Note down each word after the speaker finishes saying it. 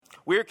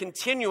We're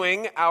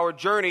continuing our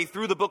journey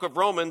through the book of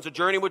Romans, a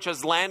journey which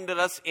has landed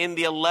us in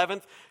the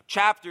 11th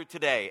chapter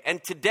today.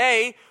 And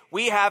today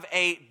we have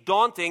a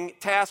daunting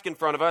task in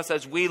front of us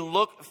as we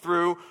look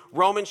through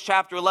Romans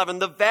chapter 11,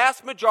 the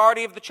vast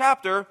majority of the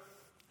chapter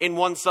in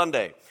one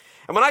Sunday.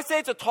 And when I say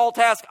it's a tall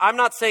task, I'm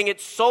not saying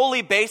it's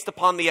solely based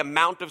upon the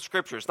amount of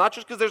Scripture. It's not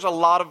just because there's a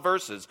lot of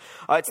verses.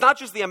 It's not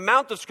just the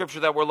amount of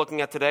Scripture that we're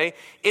looking at today.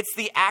 It's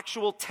the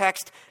actual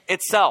text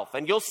itself.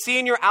 And you'll see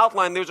in your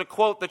outline there's a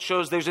quote that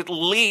shows there's at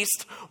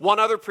least one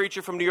other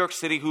preacher from New York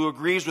City who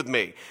agrees with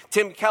me.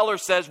 Tim Keller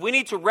says, we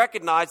need to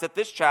recognize that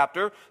this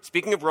chapter,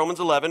 speaking of Romans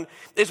 11,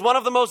 is one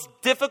of the most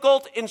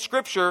difficult in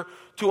Scripture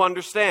to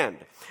understand.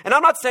 And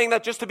I'm not saying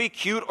that just to be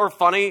cute or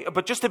funny,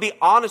 but just to be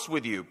honest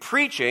with you.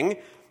 Preaching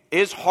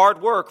is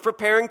hard work.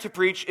 Preparing to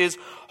preach is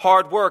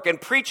hard work.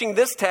 And preaching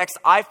this text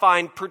I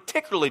find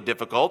particularly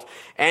difficult.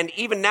 And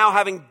even now,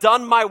 having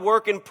done my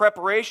work in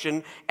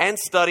preparation and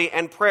study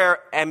and prayer,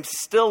 am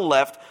still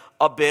left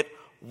a bit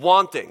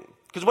wanting.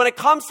 Because when it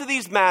comes to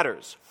these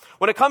matters,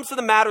 when it comes to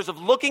the matters of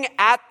looking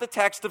at the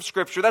text of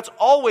Scripture, that's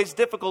always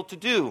difficult to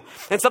do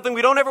and something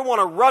we don't ever want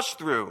to rush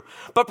through.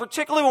 But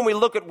particularly when we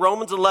look at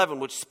Romans 11,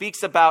 which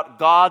speaks about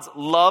God's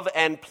love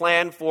and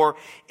plan for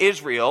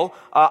Israel,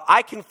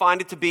 I can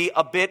find it to be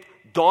a bit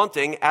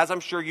daunting, as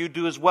I'm sure you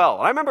do as well.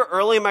 And I remember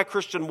early in my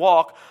Christian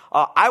walk,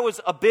 I was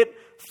a bit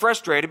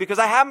frustrated because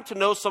I happened to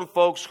know some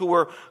folks who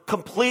were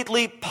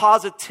completely,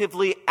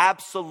 positively,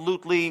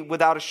 absolutely,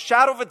 without a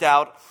shadow of a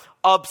doubt,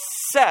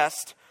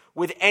 obsessed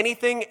with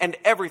anything and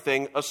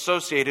everything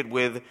associated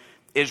with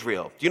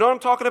Israel. Do you know what I'm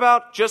talking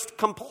about? Just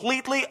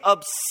completely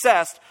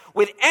obsessed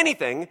with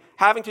anything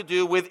having to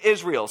do with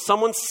Israel.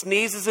 Someone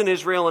sneezes in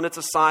Israel and it's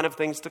a sign of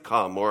things to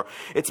come. Or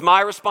it's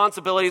my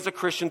responsibility as a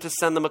Christian to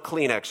send them a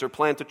Kleenex or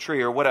plant a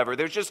tree or whatever.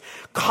 There's just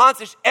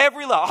constant,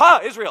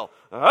 Israel.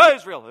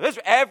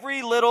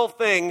 Every little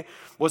thing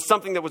was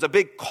something that was a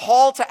big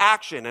call to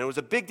action, and it was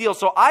a big deal.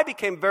 So I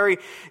became very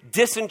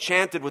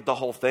disenchanted with the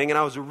whole thing, and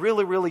I was a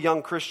really, really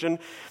young Christian,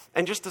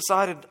 and just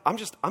decided I'm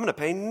going to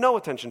pay no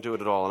attention to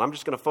it at all, and I'm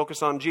just going to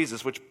focus on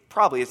Jesus, which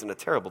probably isn't a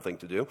terrible thing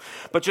to do,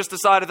 but just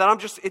decided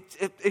that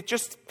it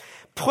just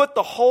put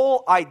the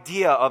whole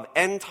idea of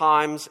end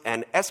times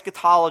and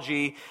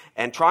eschatology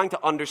and trying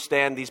to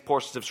understand these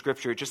portions of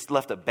Scripture, it just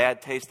left a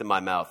bad taste in my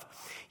mouth.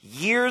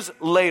 Years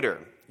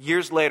later,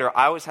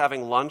 I was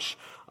having lunch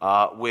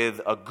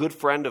with a good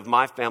friend of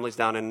my family's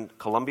down in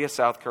Columbia,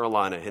 South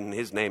Carolina, and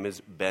his name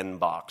is Ben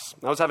Box.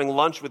 I was having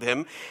lunch with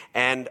him,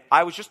 and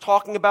we were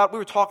talking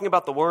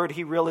about the Word.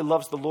 He really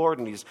loves the Lord,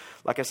 and he's,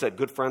 like I said,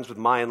 good friends with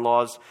my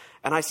in-laws.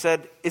 And I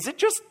said,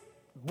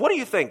 what do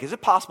you think? Is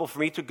it possible for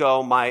me to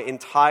go my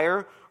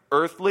entire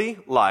earthly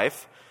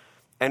life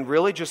and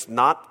really just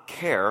not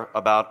care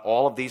about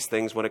all of these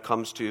things when it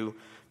comes to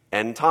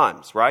end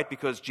times, right?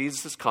 Because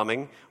Jesus is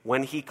coming.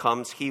 When he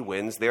comes, he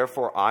wins.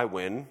 Therefore, I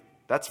win.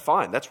 That's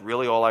fine. That's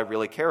really all I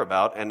really care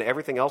about. And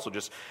everything else will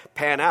just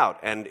pan out.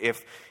 And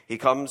if he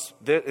comes,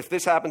 if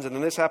this happens and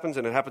then this happens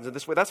and it happens in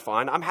this way, that's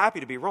fine. I'm happy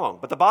to be wrong.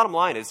 But the bottom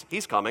line is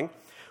he's coming.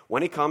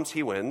 When he comes,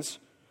 he wins.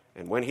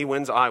 And when he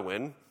wins, I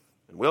win.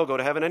 And we'll go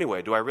to heaven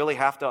anyway. Do I really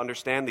have to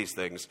understand these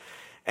things?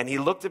 And he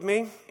looked at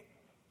me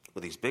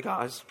with these big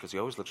eyes, because he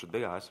always looks with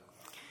big eyes.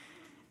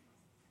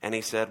 And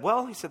he said,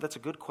 that's a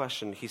good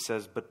question. He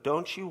says, but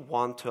don't you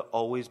want to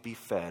always be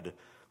fed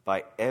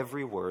by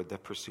every word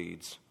that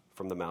proceeds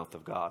from the mouth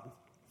of God?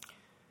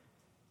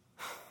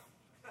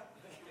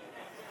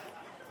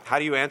 How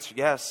do you answer?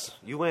 Yes,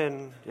 you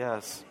win,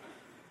 yes.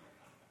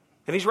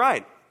 And he's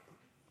right.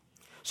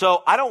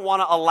 So I don't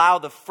want to allow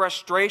the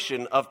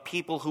frustration of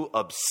people who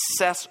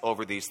obsess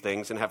over these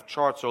things and have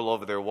charts all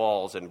over their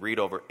walls and read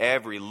over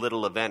every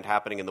little event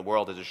happening in the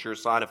world as a sure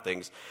sign of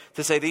things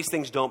to say these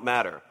things don't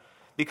matter.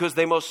 Because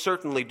they most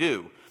certainly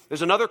do.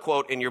 There's another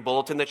quote in your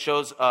bulletin that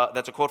shows,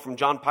 that's a quote from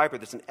John Piper.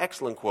 That's an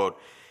excellent quote.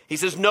 He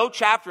says, no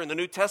chapter in the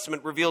New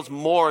Testament reveals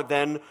more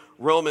than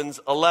Romans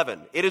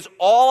 11. It is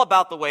all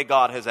about the way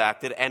God has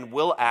acted and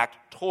will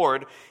act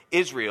toward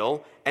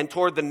Israel and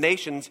toward the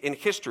nations in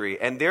history.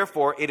 And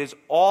therefore, it is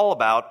all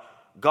about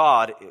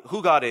God,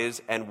 who God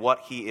is and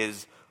what he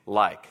is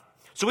like.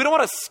 So we don't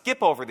want to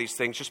skip over these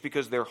things just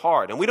because they're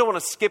hard. And we don't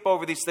want to skip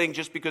over these things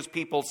just because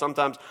people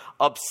sometimes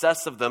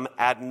obsess of them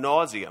ad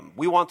nauseum.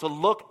 We want to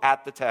look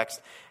at the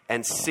text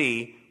and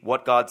see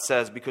what God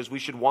says, because we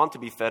should want to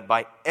be fed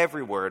by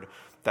every word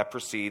that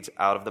proceeds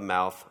out of the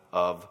mouth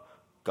of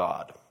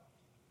God.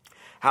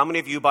 How many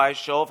of you, by a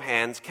show of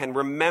hands, can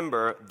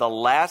remember the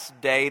last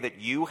day that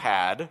you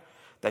had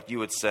that you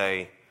would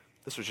say,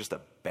 this was just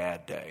a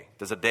bad day?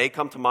 Does a day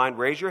come to mind?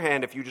 Raise your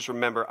hand if you just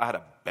remember, I had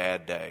a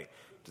bad day.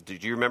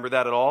 Did you remember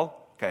that at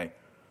all? Okay.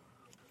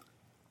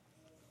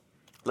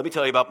 Let me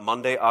tell you about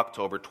Monday,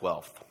 October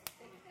 12th.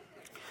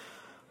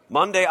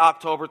 Monday,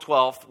 October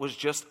 12th was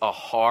just a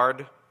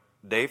hard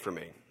day for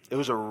me. It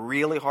was a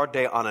really hard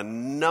day on a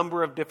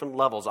number of different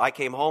levels. I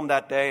came home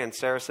that day and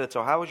Sarah said,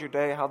 so how was your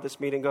day? How'd this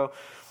meeting go?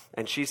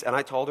 And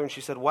I told her and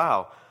she said,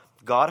 wow,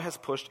 God has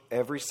pushed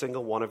every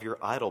single one of your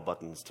idle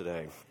buttons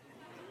today.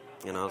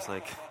 And I was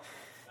like,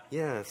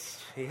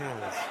 yes, he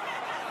has.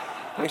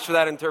 Thanks for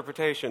that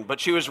interpretation. But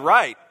she was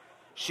right.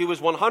 She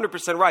was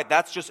 100% right.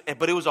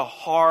 But it was a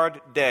hard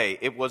day.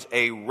 It was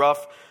a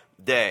rough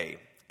day.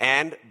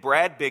 And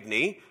Brad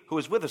Bigney, who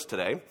is with us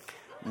today,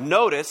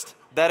 noticed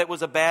that it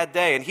was a bad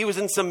day. And he was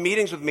in some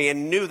meetings with me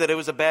and knew that it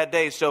was a bad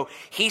day. So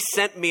he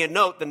sent me a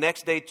note the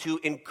next day to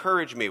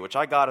encourage me, which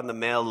I got in the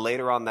mail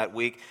later on that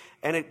week.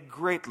 And it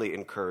greatly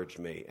encouraged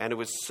me. And it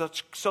was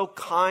so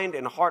kind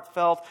and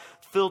heartfelt,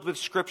 filled with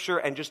scripture,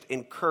 and just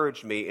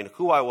encouraged me in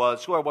who I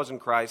was in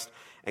Christ,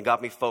 and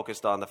got me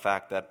focused on the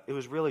fact that it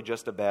was really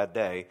just a bad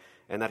day,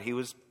 and that he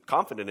was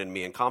confident in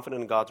me and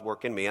confident in God's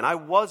work in me. And I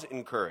was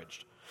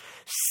encouraged.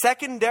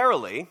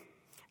 Secondarily,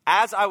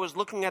 as I was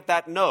looking at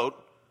that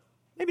note,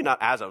 maybe not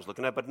as I was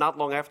looking at it, but not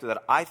long after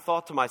that, I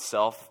thought to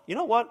myself, you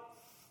know what?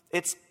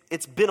 It's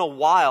been a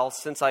while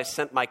since I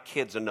sent my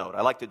kids a note.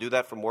 I like to do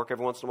that from work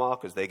every once in a while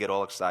because they get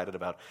all excited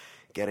about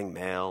getting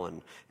mail,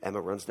 and Emma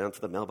runs down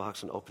to the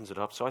mailbox and opens it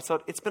up. So I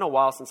thought, it's been a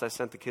while since I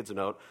sent the kids a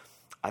note.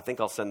 I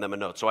think I'll send them a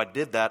note. So I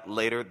did that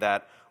later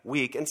that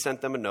week and sent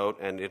them a note,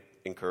 and it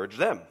encouraged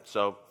them.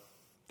 So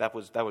that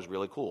was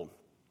really cool.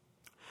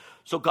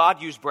 So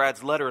God used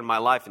Brad's letter in my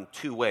life in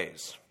two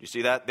ways. You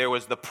see that? There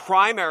was the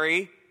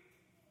primary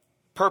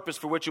purpose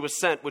for which it was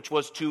sent, which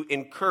was to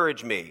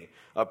encourage me.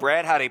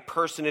 Brad had a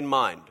person in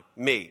mind,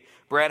 me.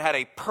 Brad had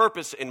a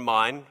purpose in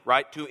mind,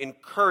 right, to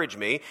encourage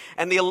me.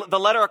 And the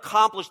letter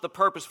accomplished the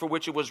purpose for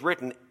which it was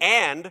written,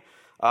 and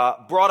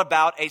brought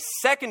about a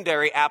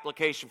secondary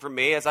application for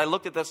me as I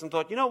looked at this and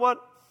thought, you know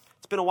what?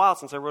 It's been a while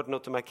since I wrote a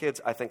note to my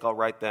kids. I think I'll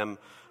write them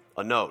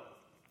a note.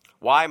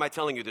 Why am I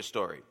telling you this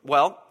story?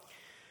 Well,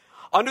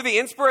 under the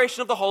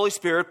inspiration of the Holy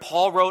Spirit,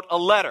 Paul wrote a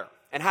letter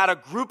and had a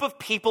group of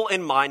people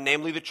in mind,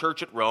 namely the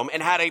church at Rome,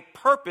 and had a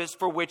purpose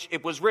for which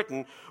it was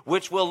written,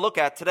 which we'll look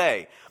at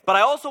today. But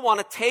I also want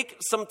to take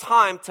some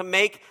time to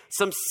make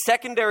some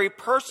secondary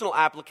personal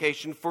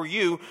application for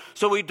you,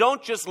 so we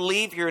don't just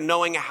leave here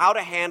knowing how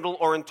to handle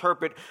or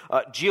interpret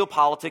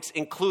geopolitics,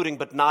 including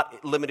but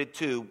not limited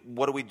to,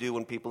 what do we do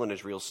when people in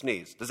Israel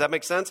sneeze? Does that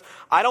make sense?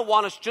 I don't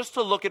want us just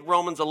to look at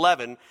Romans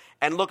 11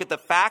 and look at the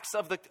facts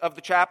of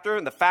the chapter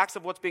and the facts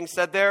of what's being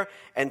said there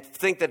and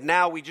think that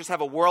now we just have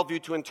a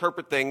worldview to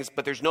interpret things,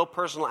 but there's no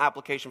personal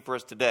application for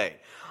us today.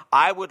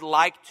 I would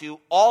like to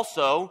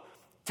also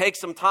take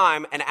some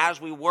time, and as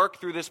we work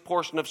through this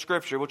portion of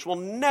Scripture, which we'll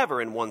never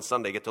in one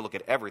Sunday get to look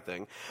at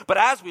everything, but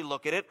as we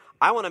look at it,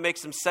 I want to make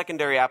some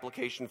secondary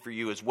application for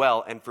you as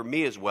well, and for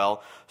me as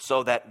well,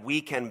 so that we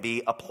can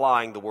be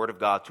applying the Word of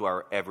God to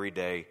our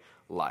everyday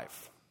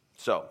life.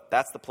 So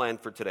that's the plan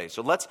for today.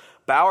 So let's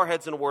bow our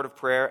heads in a word of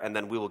prayer, and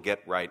then we will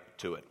get right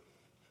to it.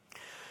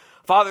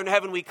 Father in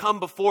heaven, we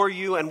come before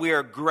you, and we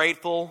are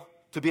grateful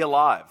to be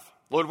alive.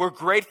 Lord, we're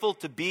grateful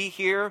to be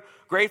here,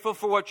 grateful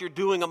for what you're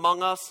doing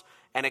among us,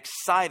 and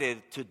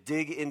excited to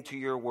dig into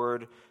your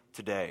word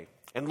today.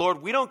 And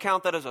Lord, we don't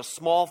count that as a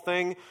small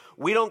thing.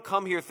 We don't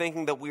come here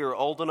thinking that we are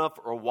old enough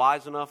or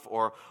wise enough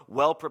or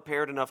well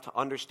prepared enough to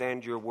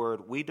understand your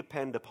word. We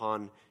depend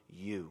upon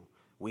you.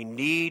 We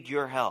need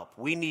your help.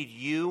 We need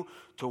you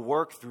to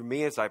work through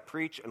me as I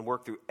preach and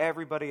work through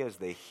everybody as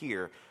they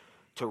hear,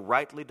 to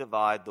rightly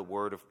divide the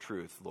word of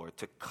truth, Lord,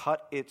 to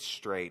cut it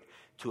straight,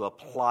 to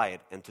apply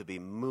it, and to be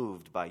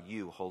moved by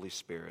you, Holy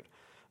Spirit.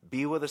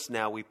 Be with us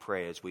now, we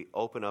pray, as we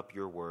open up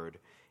your word.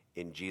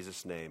 In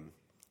Jesus' name,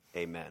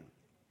 amen.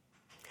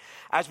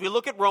 As we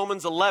look at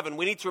Romans 11,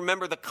 we need to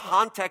remember the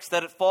context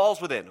that it falls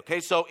within.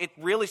 Okay, so it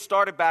really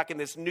started back in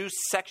this new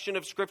section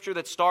of Scripture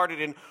that started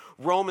in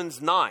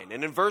Romans 9.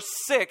 And in verse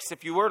 6,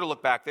 if you were to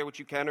look back there, which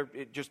you can, or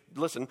just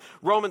listen,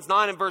 Romans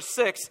 9 and verse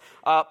 6,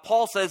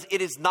 Paul says,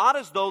 "It is not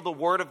as though the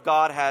word of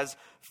God has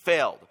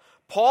failed."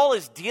 Paul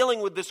is dealing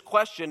with this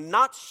question,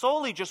 not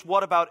solely just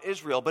what about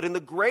Israel, but in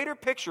the greater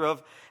picture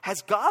of,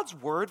 has God's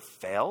word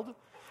failed?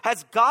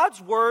 Has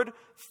God's word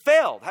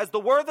failed? Has the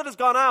word that has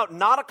gone out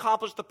not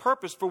accomplished the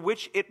purpose for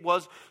which it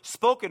was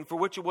spoken, for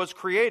which it was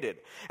created?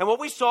 And what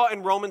we saw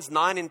in Romans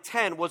 9 and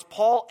 10 was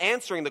Paul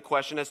answering the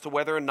question as to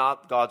whether or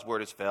not God's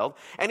word has failed.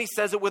 And he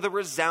says it with a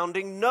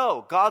resounding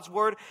no. God's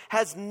word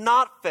has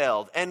not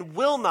failed and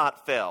will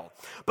not fail.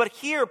 But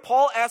here,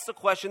 Paul asks a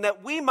question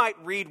that we might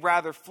read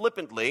rather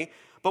flippantly,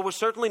 but we're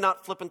certainly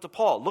not flippant to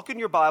Paul. Look in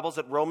your Bibles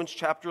at Romans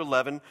chapter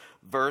 11,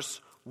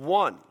 verse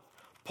 1.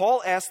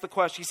 Paul asks the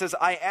question, he says,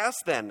 "I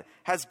ask then,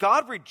 has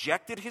God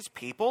rejected his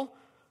people?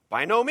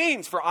 By no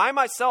means, for I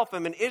myself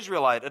am an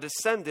Israelite, a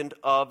descendant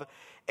of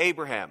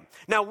Abraham."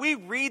 Now, we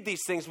read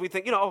these things, we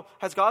think,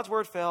 has God's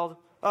word failed?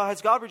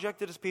 Has God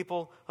rejected his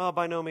people?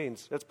 By no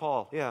means. That's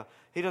Paul. Yeah,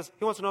 he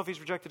wants to know if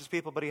he's rejected his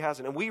people, but he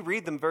hasn't. And we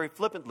read them very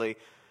flippantly.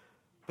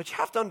 But you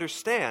have to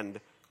understand,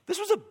 this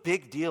was a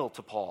big deal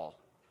to Paul.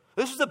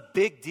 This was a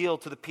big deal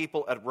to the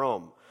people at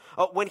Rome.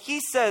 When he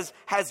says,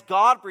 has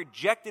God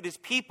rejected his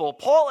people,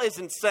 Paul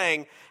isn't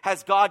saying,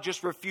 has God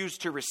just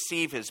refused to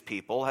receive his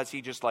people? Has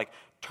he just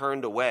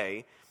turned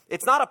away?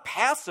 It's not a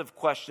passive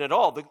question at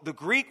all. The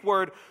Greek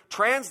word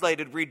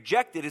translated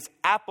rejected is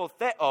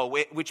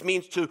apotheo, which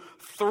means to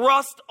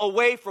thrust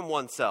away from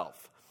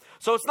oneself.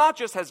 So it's not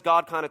just has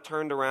God kind of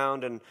turned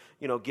around and,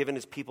 given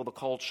his people the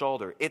cold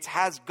shoulder. It's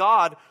has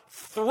God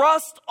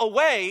thrust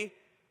away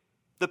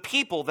the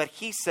people that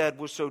he said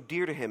were so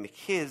dear to him,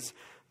 his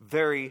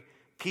very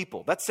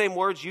people. That same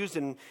word's used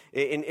in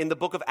the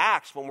book of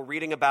Acts when we're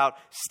reading about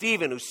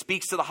Stephen, who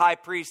speaks to the high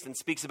priest and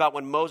speaks about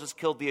when Moses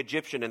killed the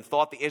Egyptian and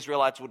thought the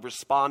Israelites would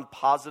respond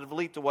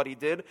positively to what he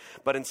did.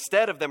 But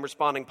instead of them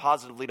responding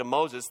positively to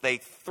Moses, they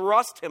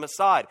thrust him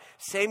aside.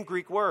 Same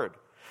Greek word.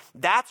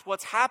 That's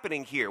what's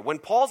happening here. When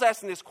Paul's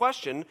asking this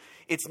question,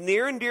 it's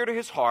near and dear to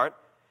his heart.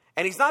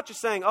 And he's not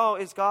just saying, oh,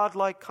 is God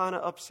kind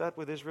of upset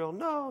with Israel?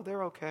 No,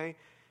 they're okay.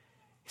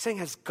 He's saying,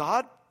 has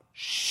God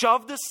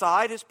shoved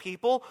aside his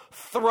people,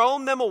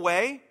 thrown them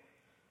away?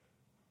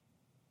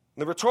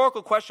 The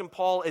rhetorical question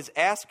Paul is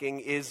asking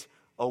is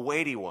a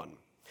weighty one.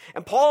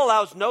 And Paul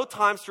allows no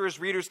times for his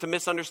readers to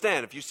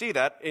misunderstand. If you see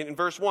that in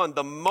verse 1,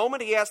 the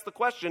moment he asks the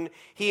question,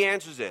 he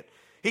answers it.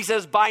 He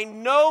says, by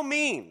no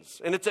means,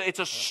 and it's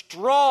a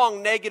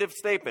strong negative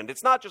statement.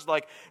 It's not just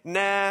like,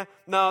 no,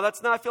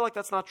 that's not, I feel like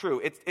that's not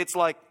true. It's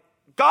like,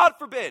 God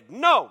forbid.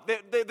 No,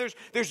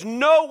 there's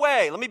no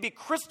way. Let me be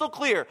crystal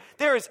clear.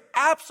 There is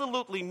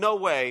absolutely no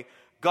way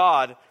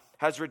God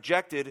has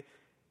rejected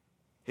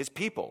his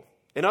people.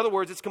 In other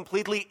words, it's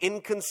completely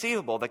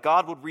inconceivable that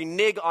God would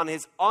renege on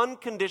his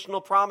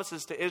unconditional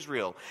promises to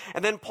Israel.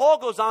 And then Paul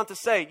goes on to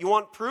say, you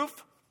want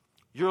proof?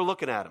 You're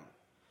looking at him.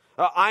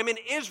 I'm an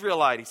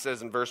Israelite, he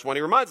says in verse 1.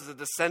 He reminds us, a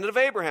descendant of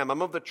Abraham.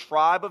 I'm of the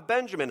tribe of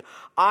Benjamin.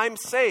 I'm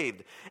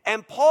saved.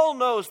 And Paul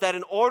knows that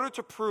in order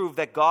to prove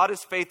that God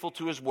is faithful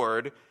to his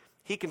word,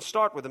 he can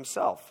start with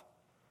himself.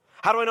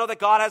 How do I know that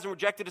God hasn't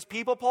rejected his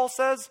people, Paul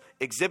says?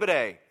 Exhibit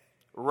A,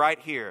 right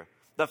here.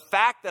 The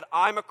fact that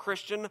I'm a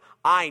Christian,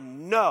 I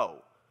know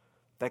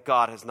that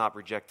God has not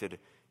rejected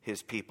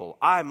his people.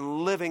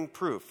 I'm living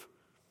proof.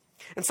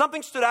 And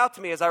something stood out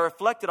to me as I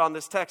reflected on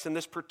this text in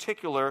this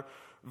particular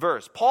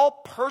verse. Paul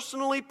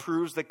personally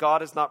proves that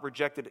God has not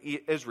rejected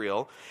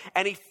Israel,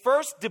 and he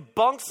first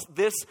debunks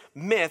this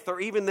myth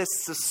or even this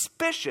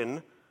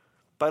suspicion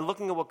by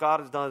looking at what God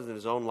has done in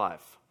his own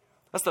life.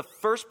 That's the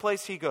first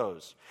place he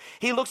goes.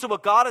 He looks at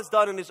what God has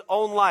done in his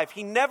own life.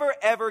 He never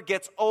ever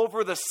gets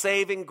over the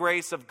saving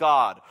grace of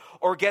God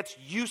or gets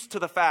used to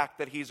the fact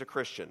that he's a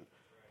Christian.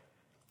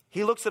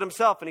 He looks at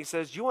himself and he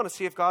says, you want to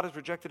see if God has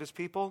rejected his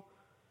people?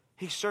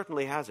 He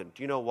certainly hasn't.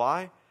 Do you know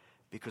why?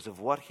 Because of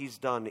what he's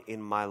done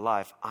in my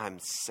life, I'm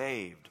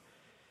saved.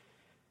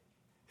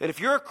 And if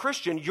you're a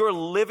Christian, you're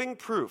living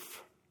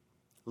proof,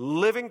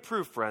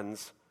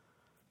 friends,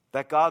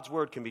 that God's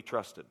word can be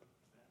trusted.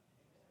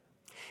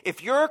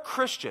 If you're a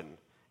Christian,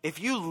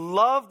 if you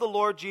love the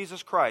Lord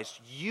Jesus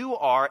Christ, you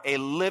are a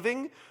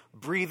living,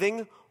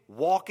 breathing,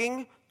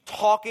 walking,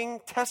 talking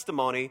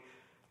testimony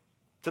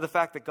to the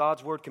fact that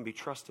God's word can be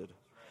trusted,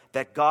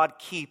 that God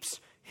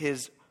keeps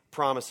his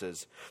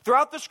promises.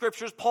 Throughout the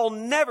scriptures, Paul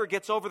never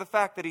gets over the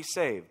fact that he's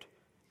saved.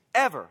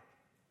 Ever.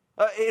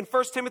 In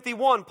 1 Timothy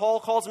 1,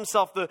 Paul calls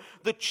himself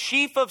the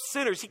chief of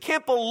sinners. He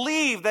can't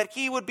believe that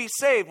he would be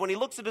saved. When he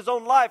looks at his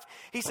own life,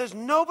 he says,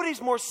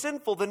 nobody's more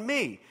sinful than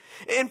me.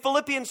 In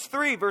Philippians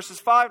 3, verses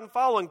 5 and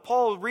following,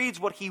 Paul reads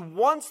what he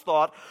once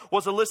thought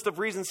was a list of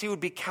reasons he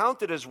would be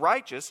counted as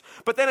righteous.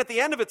 But then at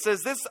the end of it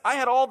says this, I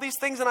had all these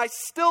things and I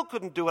still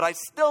couldn't do it. I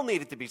still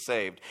needed to be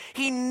saved.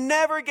 He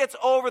never gets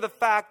over the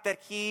fact that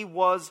he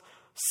was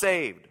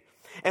saved.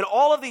 And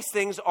all of these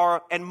things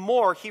are, and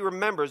more, he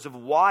remembers of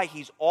why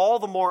he's all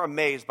the more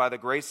amazed by the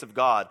grace of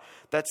God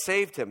that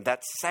saved him,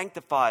 that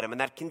sanctified him,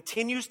 and that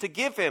continues to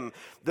give him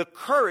the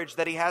courage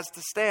that he has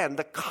to stand,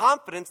 the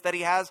confidence that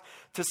he has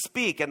to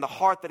speak, and the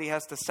heart that he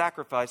has to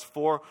sacrifice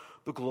for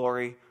the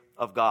glory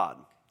of God.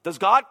 Does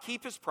God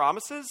keep his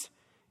promises?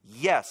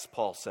 Yes,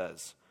 Paul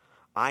says.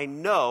 I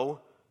know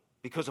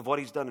because of what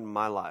he's done in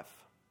my life.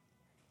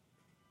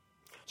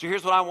 So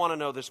here's what I want to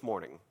know this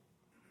morning.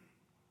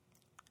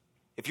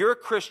 If you're a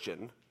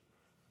Christian,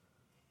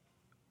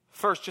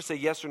 first just a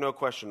yes or no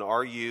question.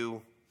 Are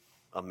you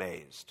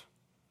amazed?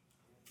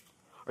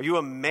 Are you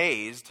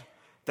amazed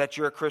that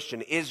you're a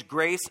Christian? Is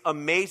grace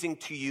amazing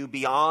to you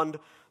beyond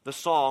the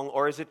song,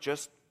 or is it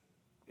just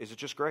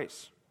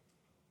grace?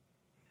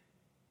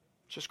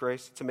 It's just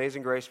grace. It's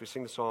amazing grace. We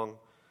sing the song,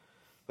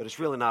 but it's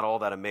really not all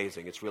that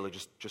amazing. It's really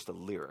just a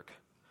lyric.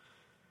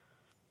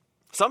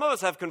 Some of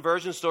us have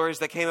conversion stories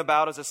that came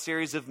about as a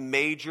series of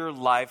major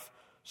life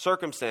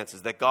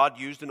circumstances that God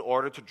used in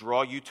order to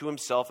draw you to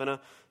himself in a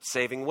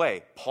saving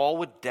way. Paul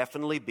would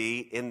definitely be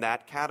in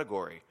that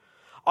category.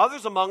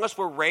 Others among us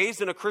were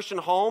raised in a Christian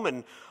home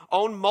and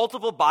owned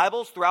multiple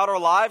Bibles throughout our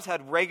lives,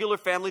 had regular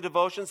family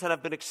devotions, and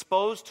have been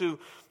exposed to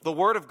the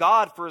Word of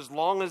God for as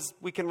long as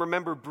we can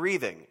remember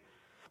breathing.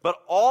 But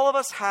all of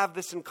us have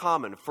this in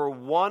common. For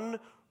one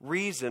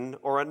reason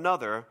or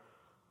another,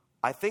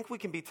 I think we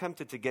can be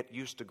tempted to get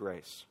used to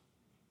grace.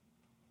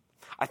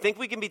 I think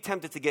we can be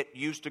tempted to get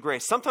used to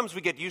grace. Sometimes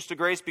we get used to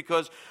grace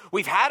because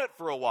we've had it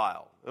for a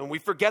while and we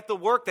forget the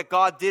work that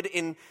God did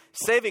in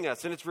saving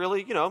us. And it's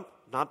really,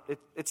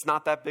 it's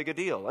not that big a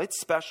deal. It's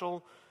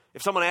special.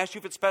 If someone asked you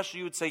if it's special,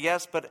 you would say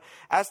yes, but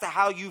as to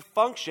how you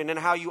function and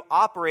how you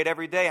operate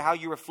every day, how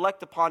you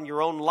reflect upon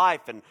your own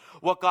life and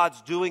what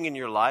God's doing in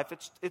your life,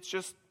 it's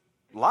just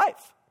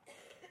life.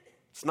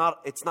 It's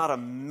not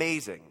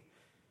amazing.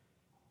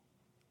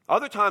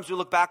 Other times we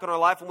look back on our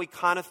life and we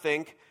kind of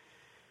think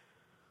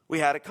we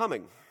had it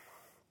coming.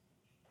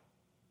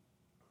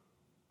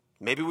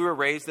 Maybe we were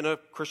raised in a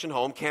Christian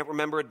home, can't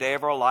remember a day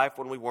of our life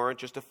when we weren't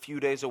just a few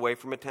days away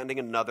from attending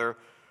another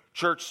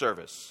church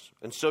service.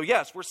 And so,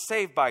 yes, we're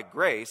saved by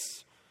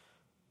grace,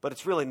 but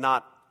it's really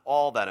not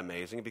all that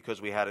amazing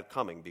because we had it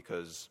coming,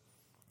 because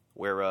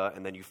we're,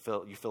 and then you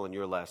fill in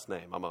your last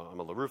name. I'm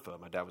a LaRufa.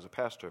 My dad was a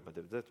pastor,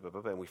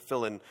 and we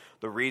fill in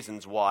the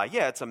reasons why.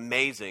 Yeah, it's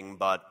amazing,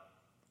 but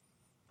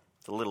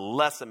it's a little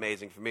less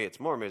amazing for me. It's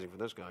more amazing for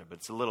this guy, but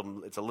it's a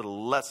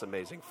little less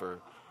amazing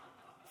for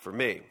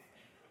me.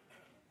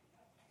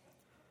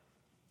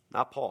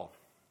 Not Paul.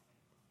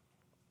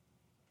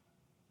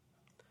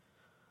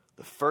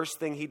 The first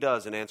thing he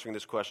does in answering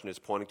this question is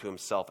pointing to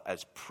himself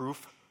as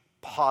proof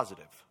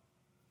positive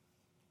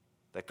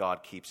that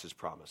God keeps his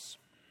promise.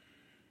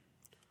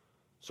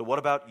 So what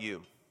about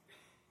you?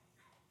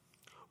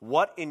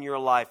 What in your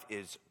life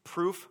is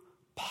proof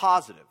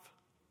positive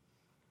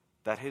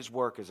that his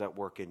work is at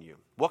work in you?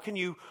 What can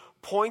you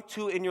point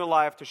to in your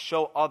life to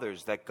show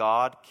others that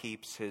God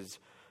keeps his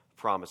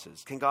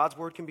promises? Can God's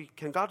word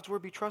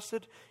be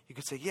trusted? You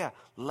could say, yeah,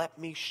 let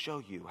me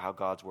show you how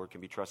God's word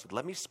can be trusted.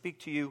 Let me speak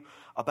to you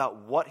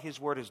about what his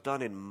word has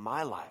done in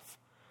my life.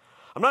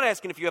 I'm not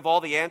asking if you have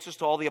all the answers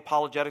to all the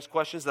apologetics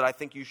questions that I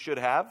think you should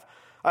have.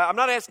 I'm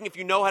not asking if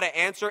you know how to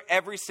answer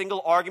every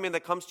single argument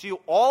that comes to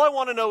you. All I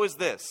want to know is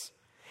this: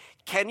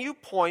 can you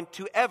point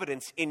to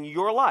evidence in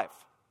your life,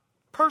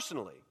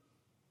 personally,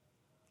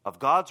 of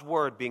God's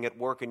word being at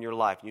work in your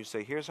life? And you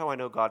say, here's how I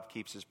know God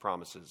keeps his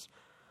promises.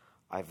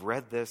 I've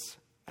read this,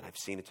 and I've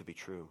seen it to be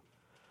true.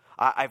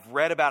 I've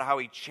read about how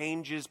he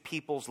changes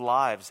people's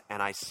lives,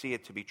 and I see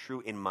it to be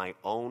true in my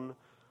own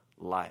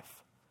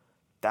life.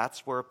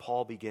 That's where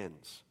Paul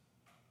begins.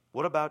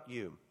 What about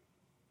you?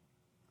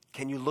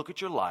 Can you look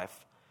at your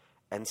life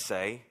and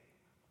say,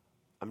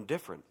 I'm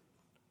different?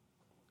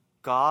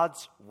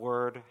 God's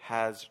word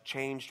has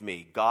changed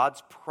me.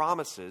 God's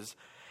promises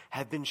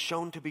have been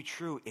shown to be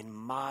true in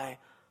my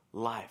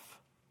life.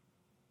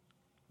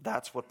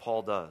 That's what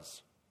Paul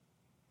does.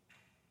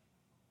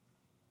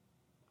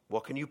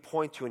 What can you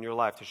point to in your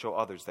life to show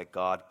others that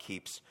God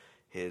keeps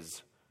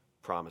his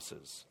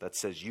promises, that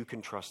says you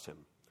can trust him?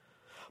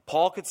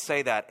 Paul could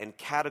say that and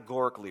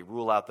categorically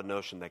rule out the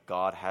notion that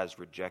God has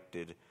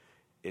rejected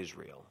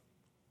Israel.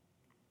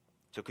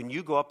 So can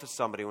you go up to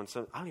somebody when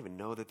I don't even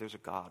know that there's a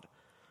God.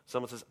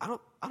 Someone says, I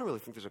don't really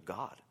think there's a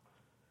God.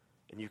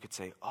 And you could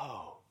say,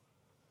 oh,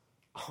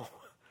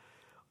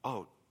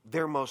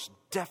 there most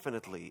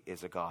definitely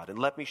is a God. And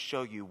let me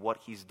show you what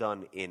he's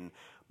done in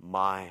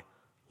my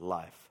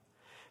life.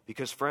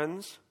 Because,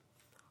 friends,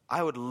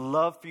 I would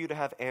love for you to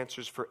have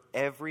answers for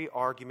every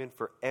argument,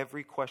 for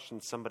every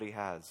question somebody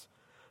has.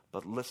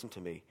 But listen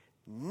to me.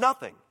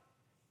 Nothing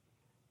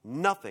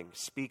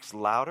speaks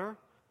louder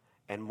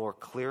and more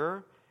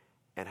clearer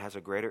and has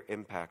a greater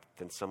impact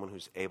than someone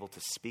who's able to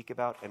speak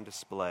about and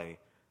display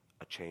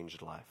a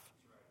changed life.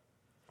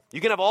 You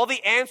can have all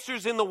the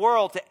answers in the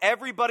world to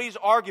everybody's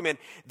argument.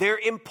 They're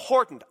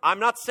important. I'm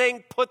not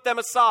saying put them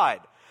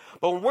aside.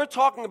 But when we're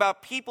talking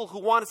about people who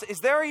want to say, is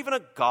there even a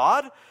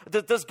God?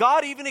 Does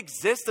God even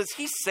exist? Does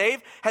he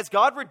save? Has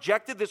God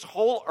rejected this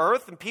whole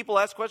earth? And people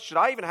ask questions, should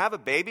I even have a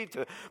baby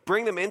to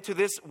bring them into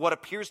this, what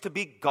appears to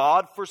be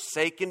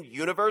God-forsaken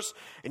universe?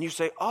 And you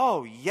say,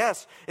 oh,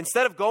 yes.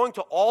 Instead of going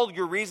to all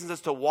your reasons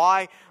as to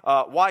why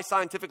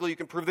scientifically you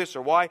can prove this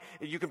or why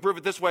you can prove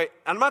it this way.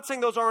 I'm not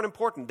saying those aren't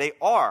important. They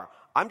are.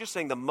 I'm just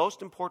saying the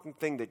most important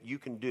thing that you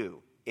can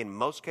do in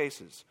most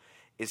cases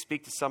is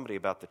speak to somebody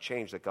about the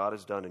change that God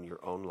has done in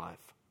your own life.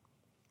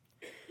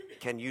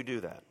 Can you do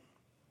that?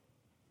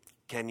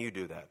 Can you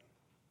do that?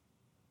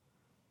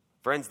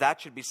 Friends, that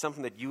should be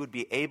something that you would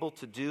be able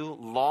to do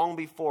long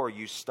before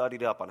you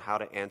studied up on how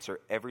to answer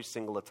every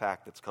single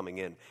attack that's coming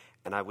in.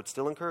 And I would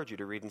still encourage you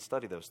to read and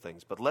study those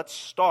things. But let's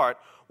start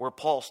where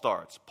Paul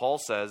starts. Paul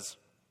says,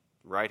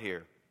 right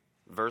here,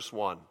 verse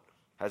 1,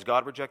 has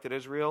God rejected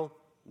Israel?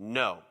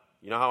 No.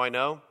 You know how I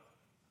know?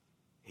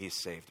 He's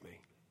saved me.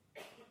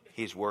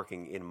 He's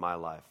working in my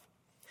life.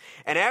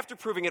 And after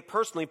proving it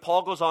personally,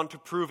 Paul goes on to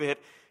prove it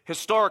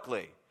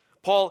historically.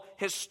 Paul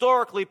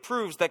historically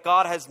proves that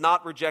God has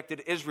not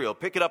rejected Israel.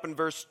 Pick it up in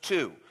verse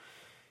 2.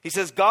 He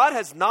says, God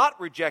has not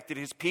rejected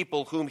his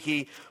people whom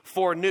he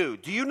foreknew.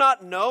 Do you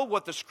not know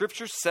what the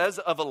scripture says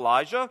of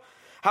Elijah?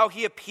 How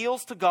he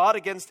appeals to God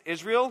against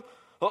Israel?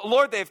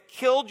 Lord, they have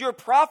killed your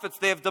prophets.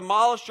 They have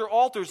demolished your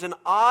altars, and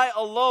I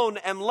alone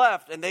am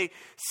left, and they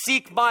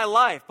seek my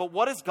life. But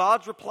what is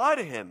God's reply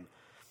to him?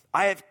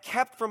 I have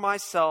kept for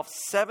myself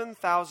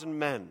 7,000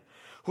 men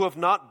who have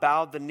not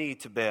bowed the knee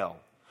to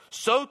Baal.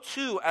 So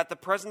too, at the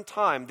present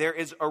time, there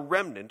is a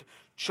remnant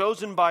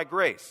chosen by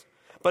grace.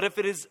 But if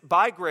it is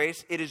by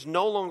grace, it is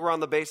no longer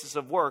on the basis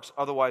of works.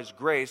 Otherwise,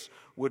 grace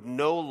would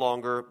no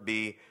longer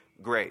be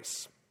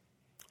grace.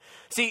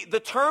 See, the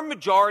term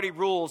majority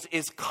rules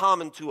is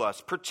common to us,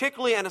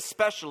 particularly and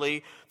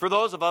especially for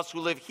those of us who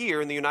live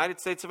here in the United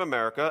States of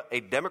America, a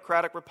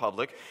democratic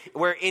republic,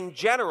 where in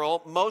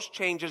general, most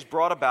changes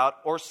brought about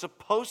or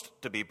supposed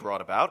to be brought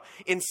about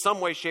in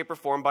some way, shape, or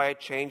form by a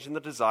change in the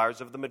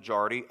desires of the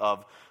majority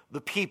of the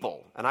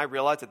people. And I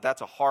realize that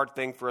that's a hard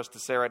thing for us to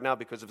say right now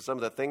because of some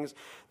of the things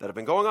that have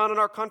been going on in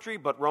our country,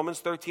 but Romans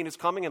 13 is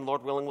coming, and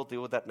Lord willing, we'll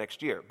deal with that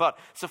next year. But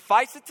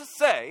suffice it to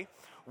say,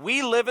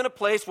 we live in a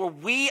place where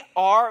we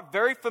are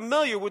very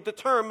familiar with the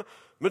term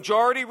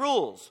majority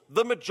rules.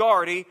 The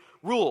majority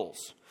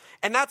rules.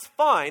 And that's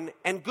fine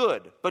and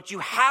good, but you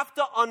have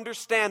to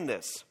understand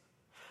this.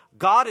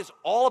 God is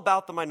all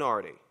about the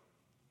minority.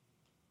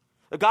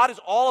 God is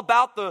all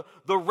about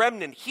the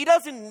remnant. He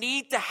doesn't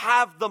need to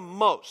have the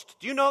most.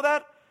 Do you know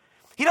that?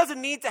 He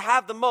doesn't need to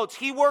have the most.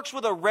 He works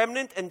with a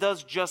remnant and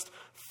does just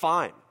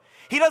fine.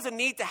 He doesn't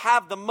need to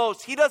have the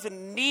most. He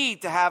doesn't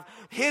need to have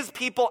his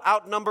people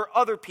outnumber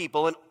other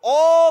people. And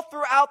all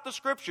throughout the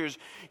scriptures,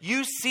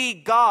 you see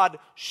God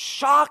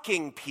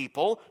shocking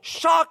people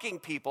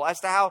as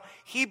to how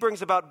he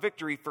brings about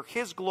victory for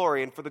his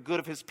glory and for the good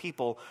of his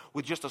people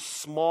with just a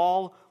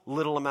small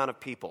little amount of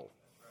people,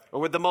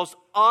 or with the most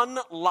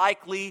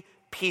unlikely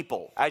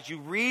people. As you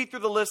read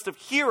through the list of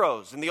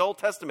heroes in the Old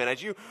Testament,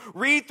 as you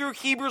read through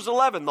Hebrews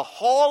 11, the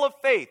hall of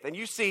faith, and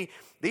you see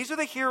these are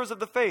the heroes of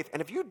the faith.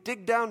 And if you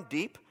dig down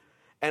deep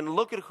and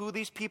look at who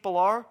these people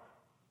are,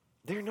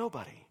 they're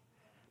nobody.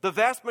 The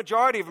vast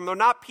majority of them are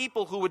not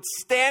people who would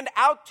stand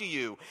out to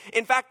you.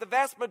 In fact, the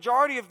vast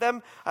majority of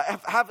them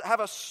have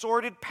a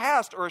sordid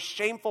past or a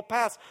shameful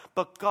past.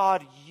 But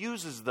God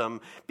uses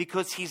them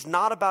because he's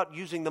not about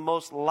using the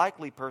most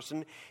likely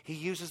person. He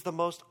uses the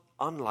most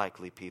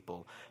unlikely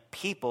people.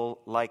 People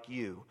like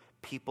you,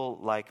 people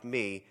like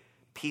me,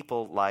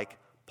 people like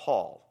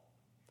Paul.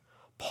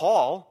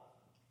 Paul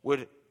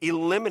would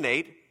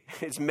eliminate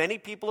as many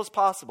people as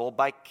possible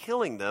by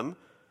killing them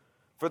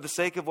for the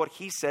sake of what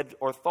he said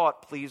or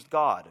thought pleased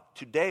God.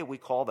 Today we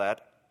call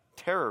that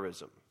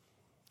terrorism.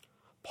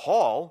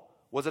 Paul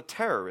was a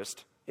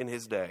terrorist in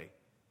his day.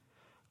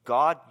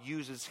 God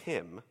uses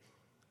him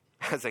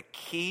as a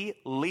key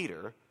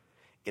leader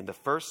in the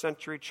first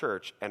century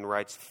church and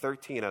writes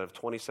 13 out of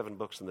 27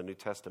 books in the New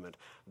Testament.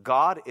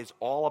 God is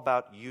all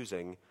about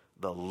using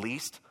the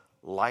least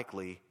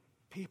likely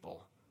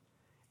people.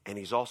 And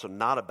he's also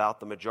not about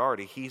the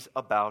majority. He's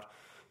about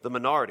the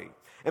minority.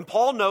 And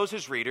Paul knows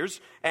his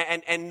readers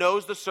and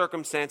knows the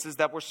circumstances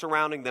that were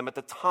surrounding them at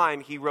the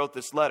time he wrote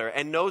this letter,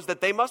 and knows that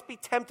they must be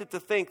tempted to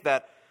think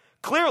that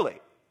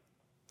clearly,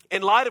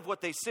 in light of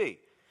what they see,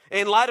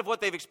 in light of what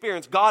they've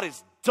experienced, God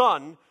is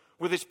done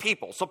with his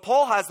people. So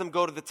Paul has them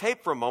go to the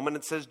tape for a moment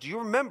and says, do you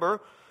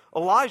remember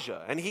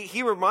Elijah? And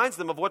he reminds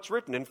them of what's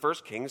written in 1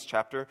 Kings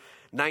chapter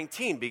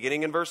 19,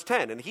 beginning in verse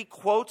 10. And he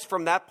quotes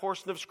from that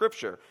portion of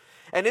Scripture.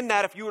 And in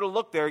that, if you were to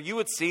look there, you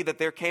would see that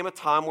there came a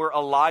time where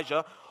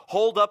Elijah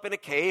holed up in a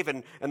cave,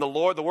 and the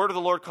word of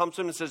the Lord comes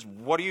to him and says,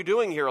 what are you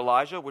doing here,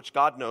 Elijah? Which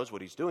God knows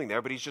what he's doing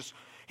there, but he's just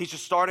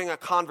starting a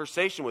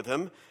conversation with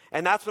him.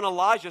 And that's when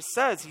Elijah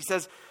says, he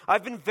says,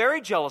 I've been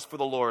very jealous for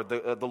the Lord,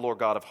 the Lord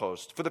God of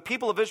hosts. For the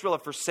people of Israel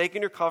have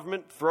forsaken your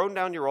covenant, thrown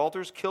down your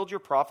altars, killed your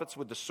prophets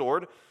with the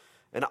sword.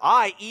 And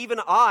I, even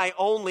I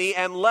only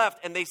am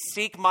left, and they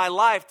seek my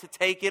life to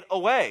take it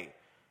away.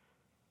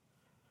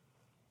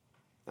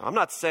 Now, I'm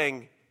not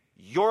saying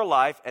your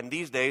life and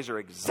these days are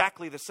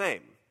exactly the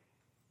same.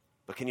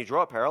 But can you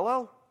draw a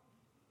parallel?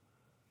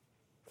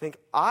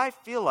 I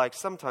feel like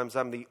sometimes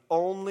I'm the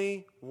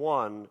only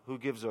one who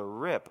gives a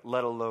rip,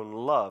 let alone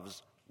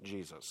loves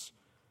Jesus.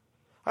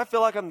 I feel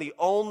like I'm the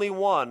only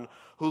one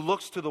who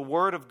looks to the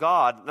Word of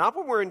God, not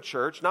when we're in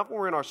church, not when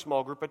we're in our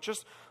small group, but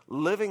just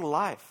living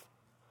life.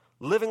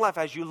 Living life,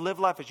 as you live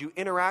life, as you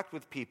interact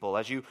with people,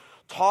 as you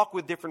talk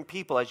with different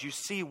people, as you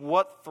see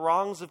what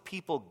throngs of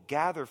people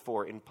gather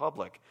for in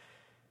public.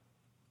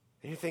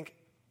 And you think,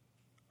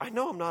 I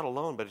know I'm not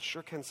alone, but it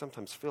sure can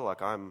sometimes feel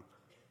like I'm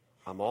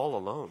all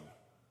alone.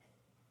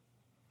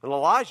 And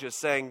Elijah is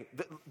saying,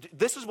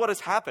 this is what has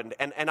happened,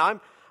 and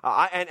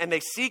they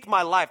seek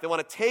my life. They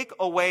want to take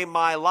away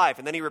my life.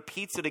 And then he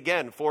repeats it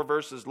again 4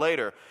 verses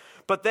later.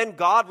 But then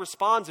God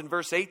responds in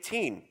verse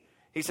 18.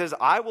 He says,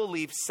 I will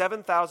leave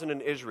 7,000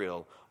 in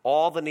Israel,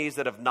 all the knees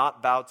that have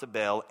not bowed to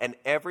Baal, and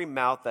every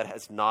mouth that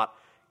has not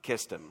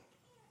kissed him.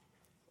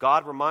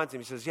 God reminds him,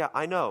 he says, yeah,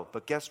 I know,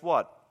 but guess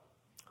what?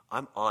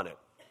 I'm on it.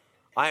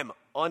 I am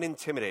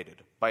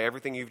unintimidated by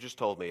everything you've just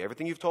told me.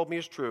 Everything you've told me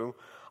is true.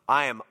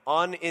 I am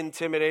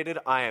unintimidated.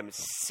 I am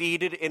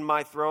seated in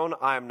my throne.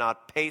 I am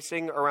not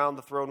pacing around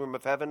the throne room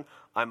of heaven.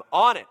 I'm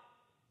on it.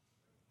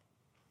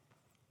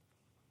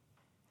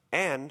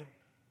 And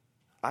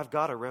I've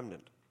got a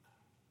remnant.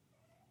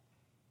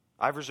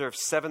 I've reserved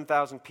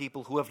 7,000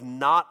 people who have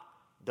not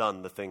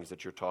done the things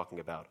that you're talking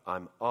about.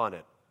 I'm on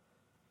it.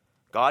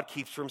 God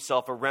keeps for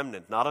himself a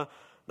remnant, not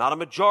a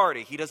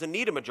majority. He doesn't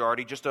need a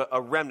majority, just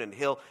a remnant.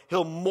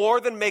 He'll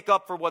more than make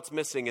up for what's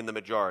missing in the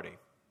majority.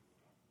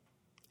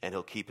 And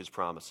he'll keep his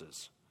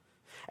promises.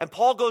 And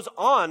Paul goes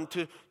on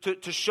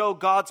to show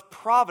God's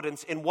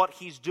providence in what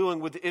he's doing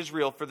with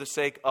Israel for the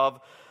sake of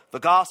the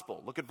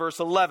gospel. Look at verse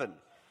 11.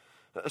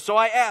 So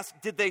I ask,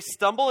 did they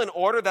stumble in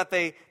order that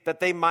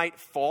they might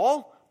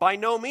fall? By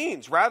no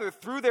means. Rather,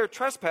 through their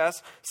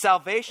trespass,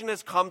 salvation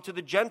has come to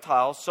the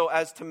Gentiles so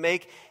as to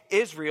make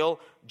Israel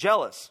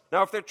jealous.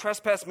 Now, if their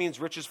trespass means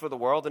riches for the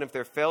world, and if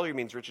their failure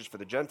means riches for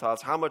the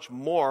Gentiles, how much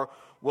more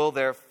will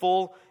their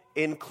full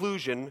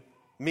inclusion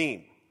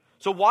mean?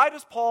 So why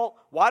does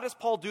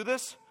Paul do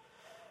this?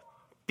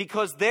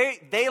 Because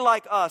they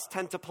like us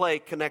tend to play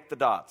connect the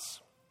dots.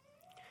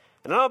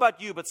 And I don't know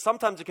about you, but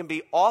sometimes it can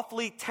be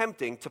awfully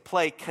tempting to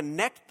play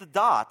connect the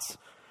dots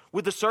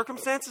with the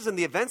circumstances and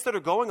the events that are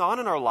going on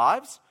in our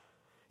lives,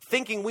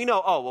 thinking we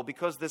know, oh, well,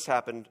 because this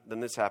happened, then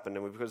this happened,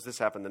 and because this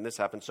happened, then this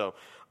happened, so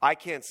I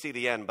can't see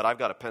the end, but I've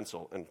got a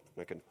pencil, and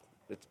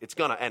it's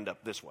going to end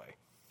up this way.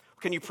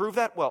 Can you prove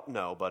that? Well,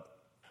 no, but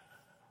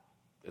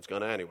it's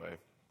going to anyway.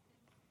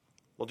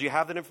 Well, do you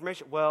have that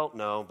information? Well,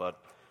 no, but,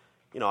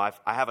 I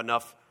have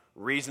enough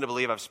reason to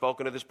believe I've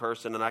spoken to this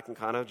person, and I can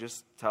kind of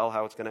just tell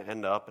how it's going to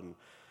end up, and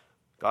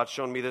God's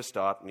shown me this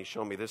dot, and he's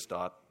shown me this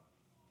dot,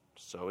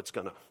 so it's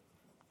going to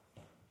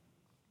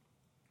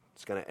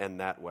end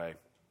that way.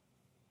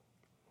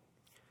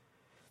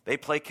 They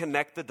play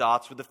connect the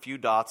dots with the few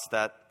dots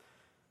that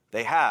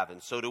they have,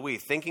 and so do we,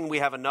 thinking we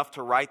have enough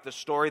to write the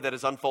story that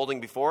is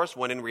unfolding before us,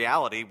 when in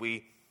reality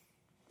we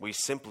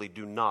simply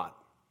do not.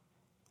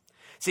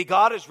 See,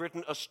 God has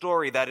written a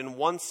story that in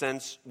one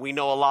sense we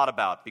know a lot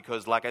about,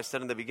 because like I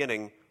said in the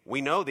beginning,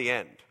 we know the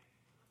end,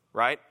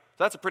 right?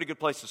 So that's a pretty good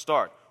place to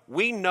start.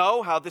 We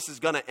know how this is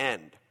going to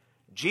end.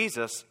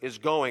 Jesus is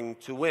going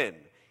to win.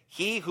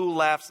 He who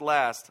laughs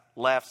last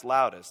laughs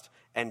loudest,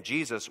 and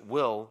Jesus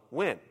will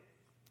win.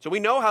 So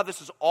we know how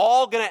this is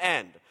all going to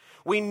end.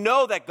 We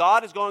know that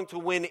God is going to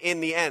win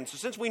in the end. So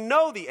since we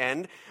know the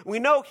end, we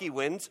know he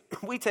wins,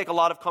 we take a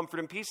lot of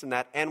comfort and peace in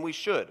that, and we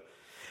should.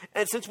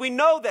 And since we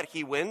know that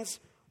he wins,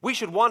 we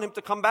should want him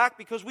to come back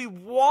because we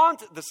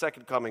want the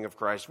second coming of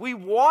Christ. We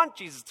want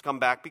Jesus to come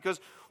back because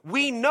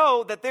we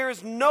know that there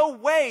is no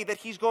way that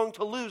he's going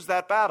to lose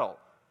that battle.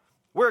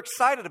 We're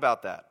excited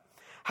about that.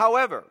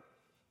 However,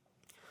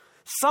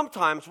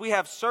 sometimes we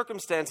have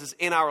circumstances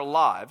in our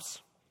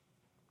lives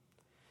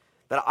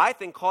that I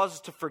think cause us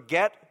to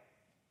forget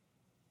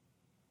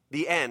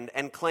the end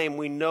and claim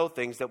we know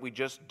things that we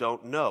just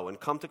don't know and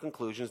come to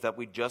conclusions that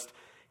we just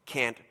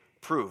can't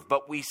prove.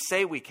 But we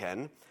say we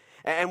can,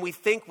 and we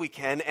think we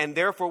can, and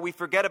therefore we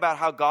forget about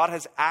how God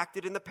has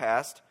acted in the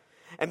past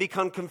and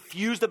become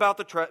confused about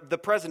the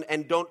present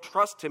and don't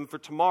trust him for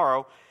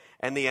tomorrow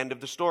and the end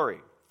of the story.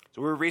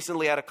 So we were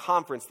recently at a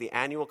conference, the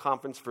annual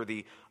conference for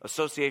the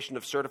Association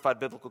of Certified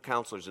Biblical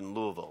Counselors in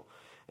Louisville.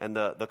 And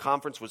the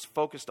conference was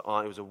focused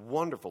on, it was a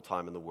wonderful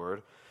time in the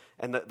Word,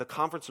 and the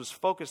conference was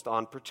focused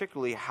on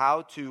particularly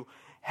how to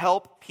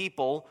help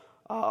people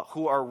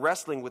who are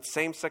wrestling with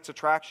same-sex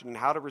attraction and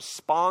how to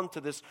respond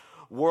to this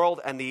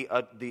world and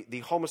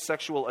the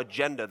homosexual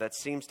agenda that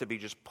seems to be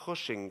just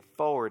pushing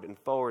forward and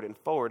forward and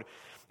forward.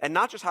 And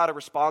not just how to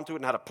respond to it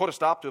and how to put a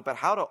stop to it, but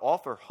how to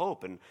offer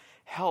hope and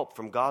help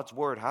from God's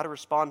word, how to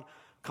respond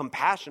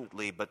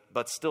compassionately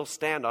but still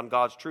stand on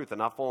God's truth and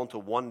not fall into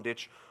one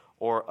ditch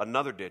or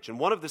another ditch. And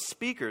one of the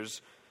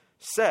speakers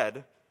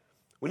said,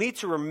 we need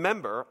to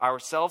remember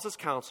ourselves as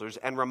counselors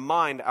and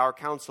remind our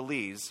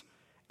counselees,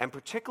 and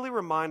particularly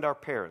remind our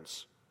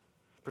parents,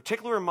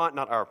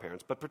 not our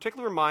parents, but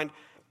particularly remind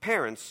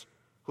parents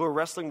who are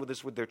wrestling with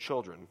this with their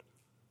children,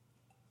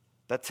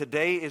 that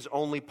today is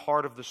only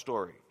part of the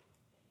story.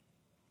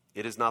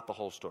 It is not the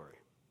whole story.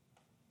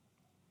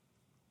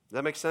 Does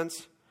that make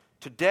sense?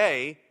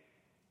 Today,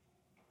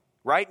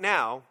 right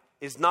now,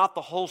 is not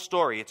the whole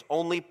story. It's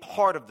only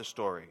part of the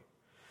story.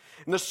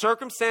 And the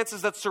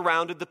circumstances that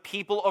surrounded the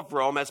people of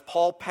Rome as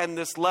Paul penned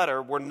this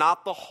letter were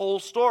not the whole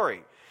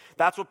story.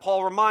 That's what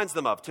Paul reminds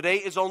them of. Today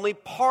is only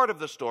part of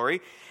the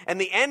story, and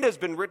the end has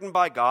been written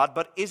by God,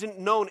 but isn't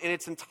known in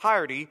its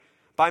entirety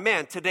by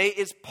man. Today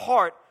is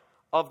part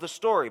of the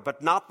story,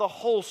 but not the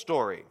whole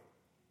story.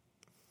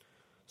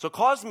 So it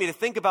caused me to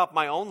think about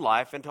my own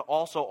life and to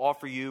also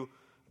offer you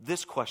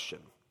this question.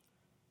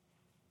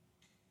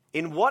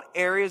 In what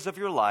areas of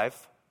your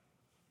life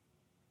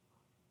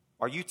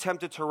are you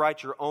tempted to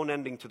write your own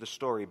ending to the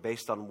story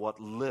based on what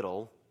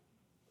little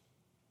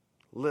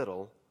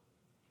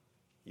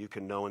you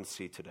can know and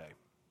see today?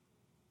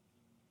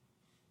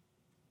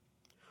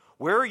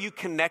 Where are you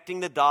connecting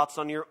the dots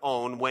on your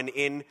own when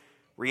in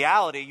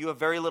reality you have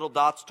very little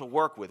dots to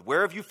work with?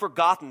 Where have you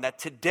forgotten that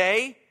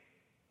today,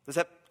 does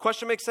that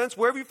question make sense?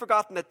 Where have you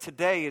forgotten that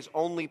today is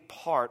only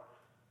part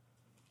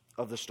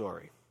of the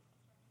story,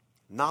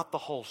 not the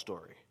whole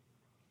story?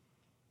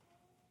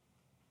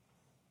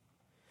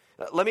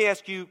 Let me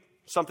ask you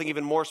something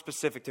even more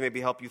specific to maybe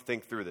help you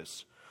think through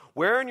this.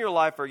 Where in your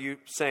life are you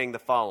saying the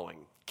following?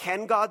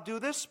 Can God do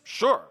this?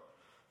 Sure.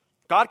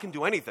 God can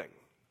do anything.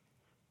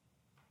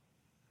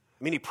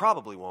 I mean, he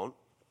probably won't.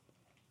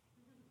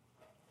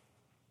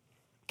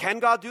 Can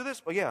God do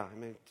this? Well, yeah. I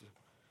mean,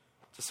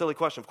 it's a silly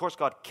question. Of course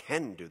God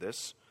can do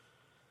this.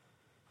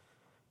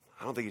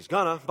 I don't think he's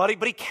gonna, but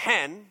he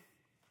can.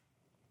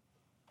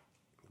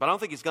 But I don't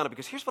think he's gonna,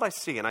 because here's what I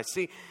see. And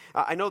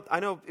I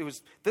know it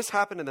was, this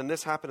happened and then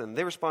this happened and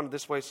they responded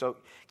this way. So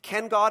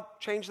can God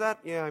change that?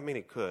 Yeah, I mean,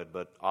 he could,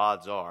 but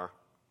odds are,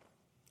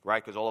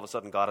 right? Because all of a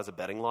sudden God has a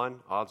betting line?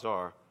 Odds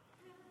are.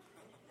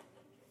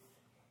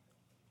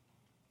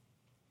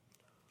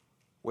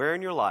 Where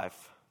in your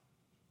life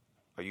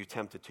are you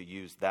tempted to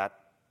use that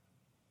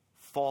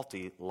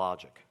faulty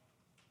logic?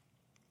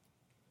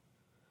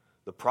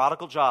 The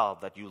prodigal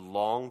child that you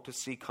long to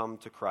see come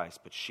to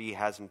Christ, but she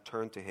hasn't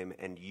turned to him,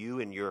 and you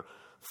in your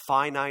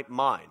finite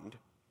mind,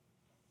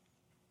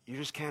 you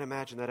just can't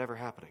imagine that ever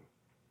happening.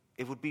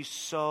 It would be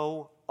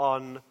so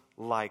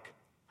unlike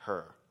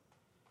her.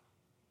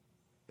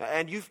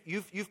 And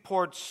you've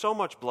poured so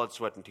much blood,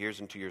 sweat, and tears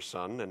into your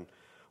son, and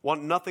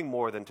want nothing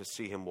more than to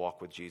see him walk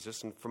with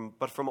Jesus.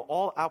 But from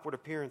all outward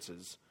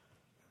appearances,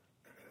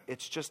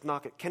 it's just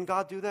not. Can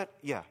God do that?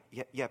 Yeah,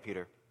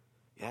 Peter.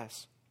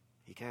 Yes,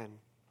 he can.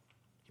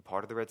 He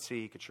parted the Red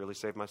Sea. He could surely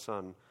save my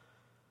son.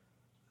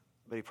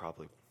 But he's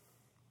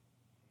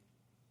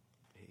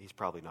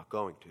probably not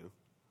going to.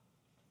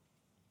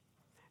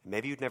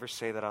 Maybe you'd never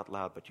say that out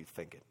loud, but you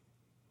think it.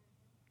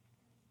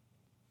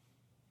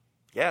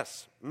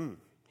 Yes,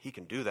 he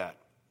can do that.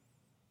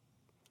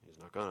 He's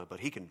not gonna, but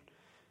he can.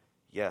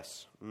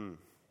 Yes.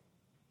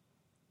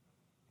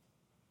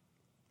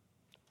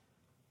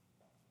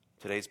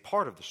 Today's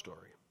part of the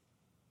story,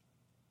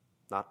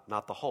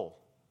 not the whole.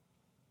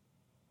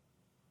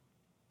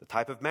 The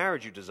type of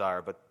marriage you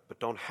desire but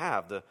don't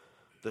have,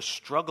 the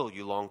struggle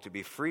you long to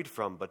be freed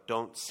from but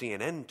don't see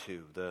an end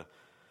to, the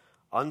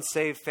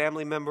unsaved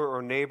family member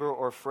or neighbor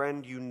or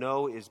friend you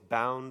know is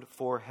bound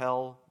for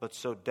hell but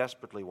so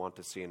desperately want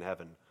to see in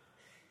heaven.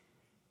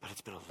 But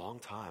it's been a long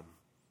time.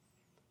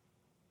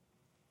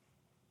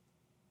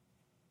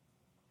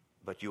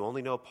 But you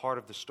only know part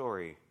of the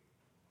story.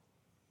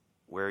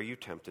 Where are you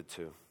tempted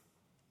to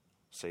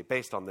say,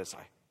 based on this,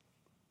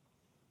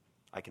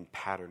 I can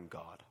pattern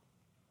God?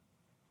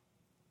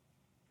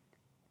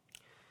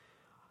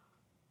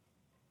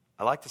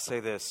 I like to say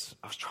this.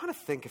 I was trying to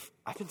think if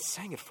I've been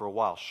saying it for a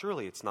while.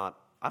 Surely it's not.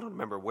 I don't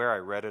remember where I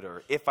read it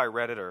or if I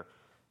read it, or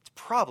it's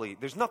probably,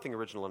 there's nothing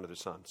original under the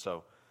sun.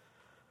 So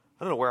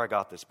I don't know where I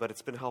got this, but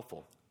it's been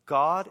helpful.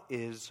 God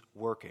is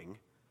working,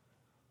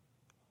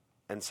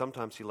 and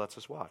sometimes he lets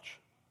us watch.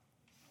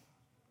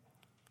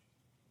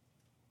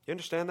 You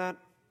understand that?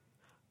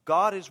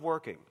 God is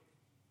working.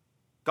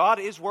 God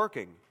is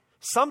working.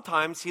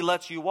 Sometimes he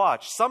lets you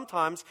watch.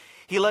 Sometimes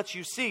he lets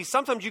you see.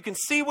 Sometimes you can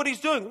see what he's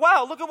doing.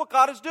 Wow, look at what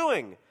God is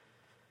doing.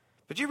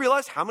 But do you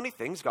realize how many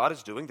things God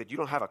is doing that you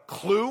don't have a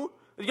clue?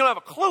 That you don't have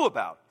a clue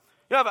about.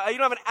 You don't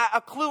have a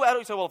clue at all.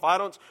 You say, well, if I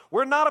don't,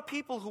 we're not a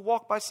people who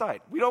walk by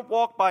sight. We don't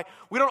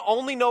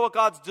only know what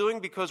God's doing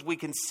because we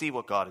can see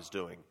what God is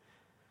doing.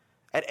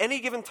 At any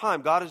given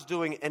time, God is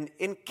doing an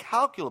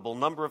incalculable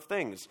number of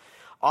things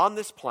on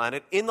this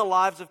planet in the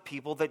lives of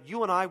people that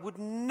you and I would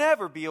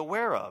never be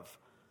aware of.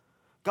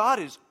 God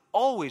is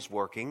always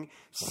working.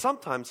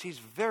 Sometimes he's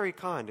very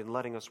kind in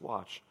letting us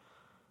watch,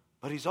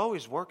 but he's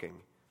always working.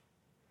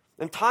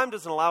 And time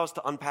doesn't allow us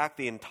to unpack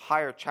the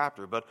entire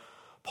chapter, but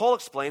Paul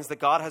explains that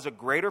God has a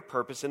greater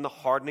purpose in the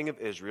hardening of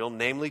Israel,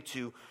 namely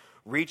to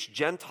reach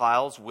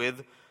Gentiles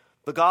with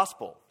the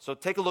gospel. So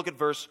take a look at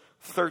verse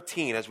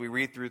 13 as we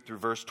read through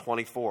verse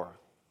 24.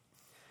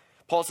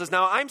 Paul says,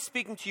 now I'm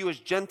speaking to you as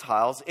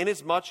Gentiles,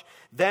 inasmuch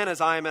then as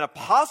I am an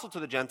apostle to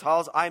the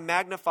Gentiles, I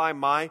magnify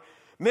my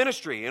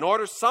ministry in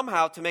order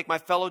somehow to make my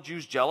fellow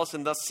Jews jealous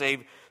and thus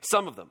save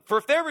some of them. For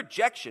if their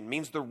rejection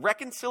means the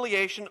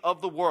reconciliation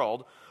of the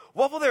world,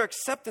 what will their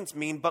acceptance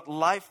mean but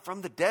life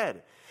from the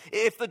dead?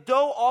 If the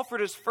dough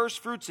offered as first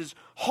fruits is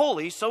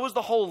holy, so is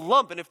the whole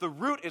lump. And if the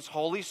root is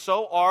holy,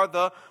 so are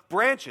the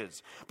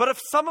branches. But if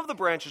some of the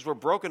branches were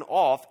broken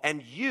off,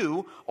 and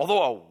you,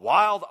 although a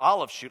wild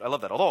olive shoot, I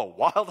love that, although a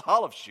wild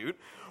olive shoot,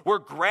 were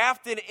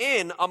grafted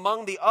in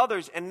among the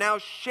others and now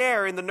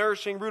share in the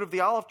nourishing root of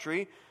the olive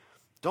tree,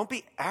 don't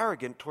be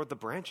arrogant toward the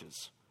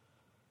branches.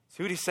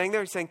 See what he's saying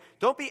there? He's saying,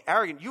 don't be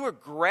arrogant. You are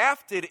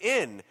grafted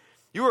in.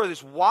 You are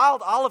this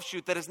wild olive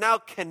shoot that is now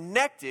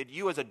connected,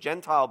 you as a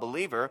Gentile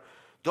believer.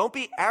 Don't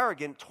be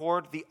arrogant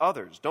toward the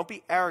others. Don't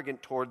be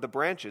arrogant toward the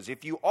branches.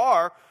 If you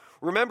are,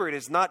 remember it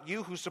is not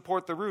you who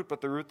support the root,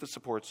 but the root that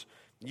supports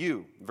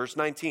you. Verse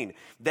 19,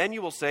 then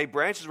you will say,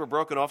 branches were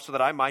broken off so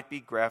that I might be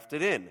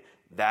grafted in.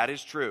 That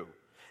is true.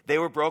 They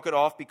were broken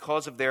off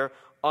because of their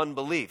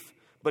unbelief.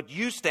 But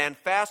you stand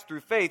fast through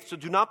faith, so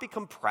do not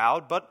become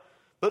proud, but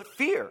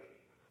fear.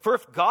 For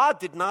if God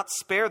did not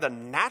spare the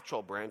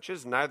natural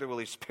branches, neither will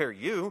he spare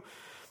you.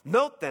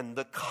 Note then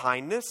the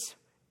kindness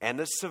and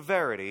the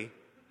severity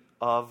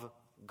of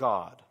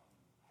God.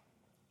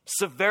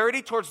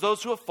 Severity towards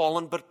those who have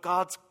fallen, but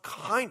God's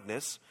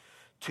kindness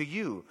to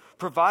you,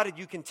 provided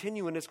you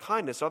continue in his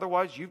kindness.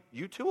 Otherwise,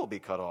 you too will be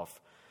cut off.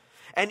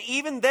 And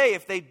even they,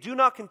 if they do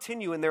not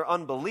continue in their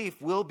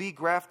unbelief, will be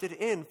grafted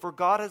in, for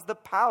God has the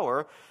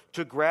power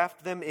to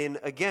graft them in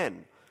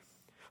again.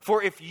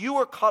 For if you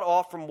are cut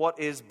off from what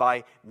is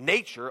by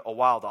nature a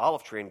wild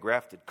olive tree and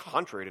grafted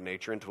contrary to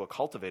nature into a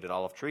cultivated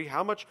olive tree,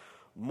 how much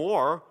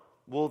more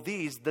will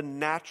these, the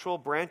natural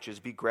branches,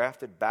 be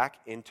grafted back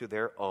into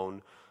their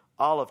own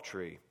olive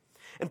tree?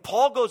 And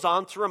Paul goes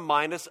on to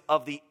remind us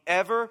of the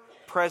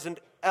ever-present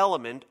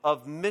element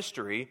of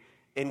mystery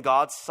in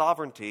God's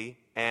sovereignty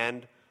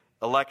and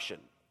election.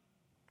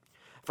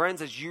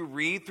 Friends, as you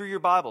read through your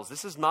Bibles,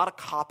 this is not a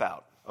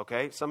cop-out.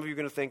 Okay, some of you are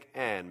going to think,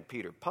 and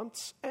Peter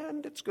punts,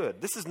 and it's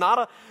good. This is not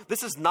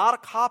a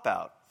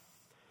cop-out.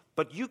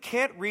 But you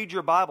can't read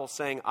your Bible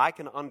saying, I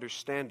can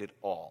understand it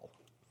all.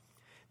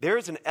 There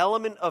is an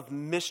element of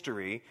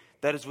mystery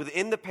that is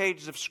within the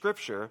pages of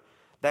Scripture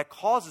that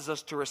causes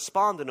us to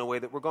respond in a way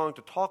that we're going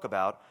to talk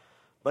about.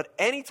 But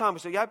anytime we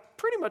say, yeah, I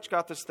pretty much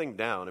got this thing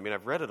down. I mean,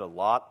 I've read it a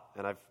lot,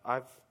 and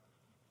I'm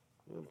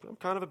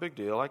kind of a big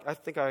deal. I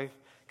think I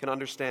can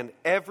understand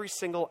every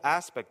single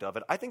aspect of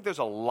it. I think there's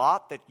a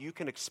lot that you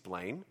can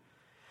explain.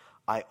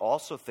 I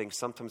also think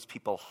sometimes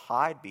people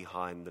hide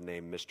behind the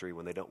name mystery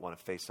when they don't want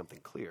to face something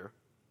clear.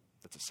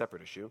 That's a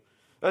separate issue.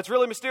 It's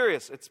really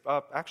mysterious.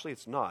 Actually,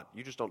 it's not.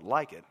 You just don't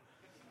like it.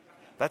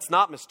 That's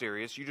not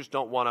mysterious. You just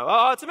don't want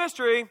to, it's a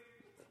mystery.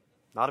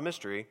 Not a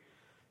mystery.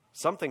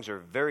 Some things are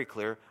very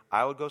clear.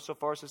 I would go so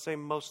far as to say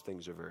most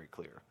things are very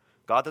clear.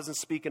 God doesn't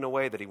speak in a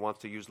way that he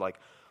wants to use like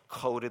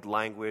coded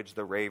language,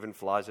 the raven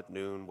flies at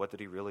noon. What did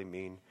he really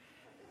mean?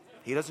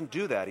 He doesn't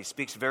do that. He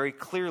speaks very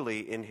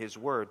clearly in his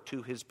word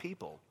to his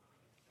people.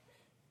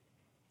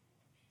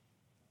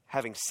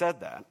 Having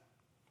said that,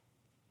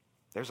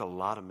 there's a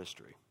lot of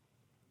mystery.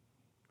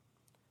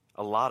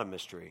 A lot of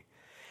mystery.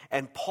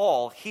 And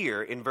Paul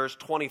here in verse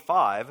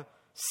 25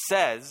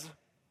 says,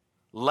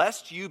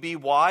 lest you be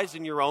wise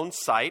in your own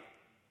sight,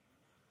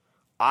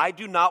 I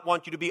do not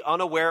want you to be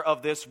unaware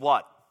of this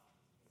what?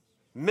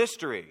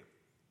 Mystery.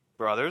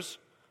 Brothers,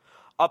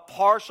 a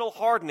partial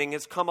hardening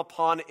has come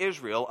upon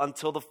Israel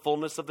until the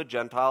fullness of the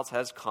Gentiles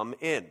has come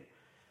in.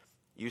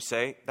 You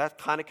say, that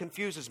kind of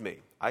confuses me.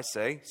 I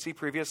say, see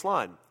previous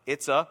line.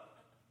 It's a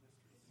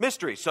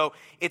mystery. So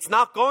it's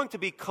not going to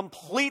be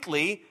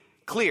completely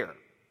clear.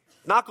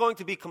 Not going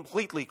to be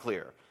completely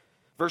clear.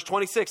 Verse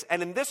 26,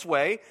 and in this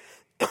way,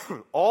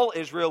 all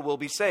Israel will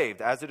be saved.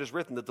 As it is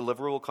written, the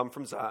deliverer will come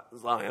from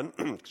Zion,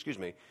 excuse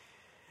me,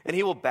 and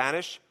he will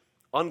banish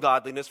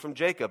ungodliness from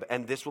Jacob,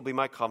 and this will be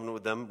my covenant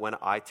with them when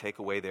I take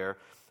away their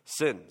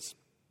sins.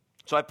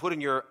 So I put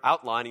in your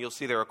outline, and you'll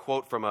see there a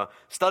quote from a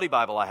study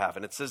Bible I have,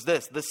 and it says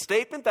this, the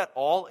statement that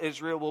all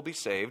Israel will be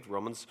saved,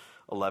 Romans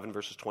 11,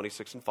 verses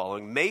 26 and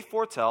following, may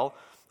foretell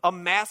a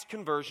mass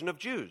conversion of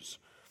Jews,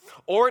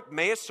 or it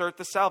may assert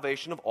the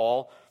salvation of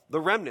all the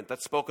remnant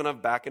that's spoken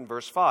of back in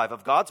verse 5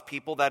 of God's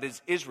people, that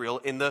is Israel,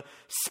 in the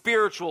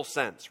spiritual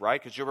sense,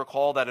 right? Because you'll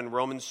recall that in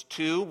Romans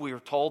 2, we were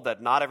told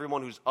that not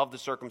everyone who's of the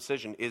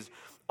circumcision is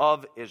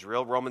of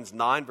Israel. Romans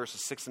 9,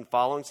 verses 6 and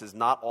following says,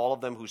 not all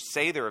of them who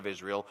say they're of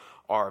Israel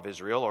are of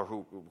Israel, or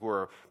who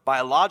are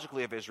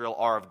biologically of Israel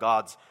are of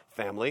God's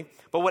family.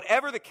 But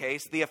whatever the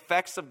case, the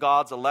effects of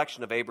God's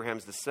election of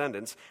Abraham's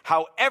descendants,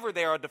 however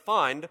they are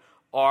defined,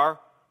 are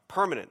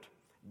permanent.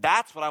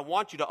 That's what I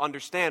want you to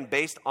understand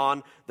based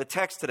on the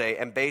text today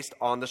and based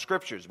on the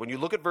scriptures. When you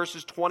look at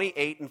verses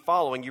 28 and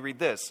following, you read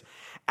this.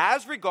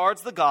 As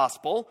regards the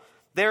gospel,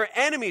 they're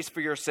enemies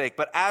for your sake,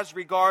 but as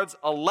regards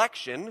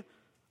election,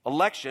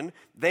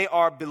 they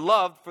are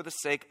beloved for the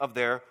sake of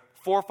their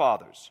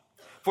forefathers.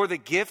 For the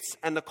gifts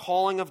and the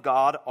calling of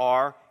God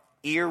are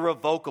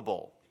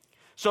irrevocable.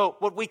 So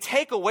what we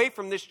take away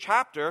from this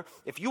chapter,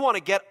 if you want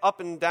to get up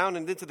and down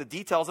and into the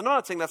details, and I'm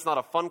not saying that's not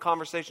a fun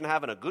conversation to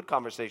have and a good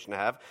conversation to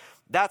have,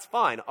 that's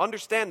fine.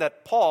 Understand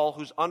that Paul,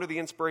 who's under the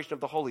inspiration of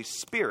the Holy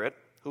Spirit,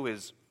 who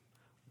is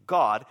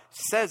God,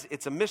 says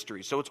it's a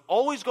mystery. So it's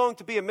always going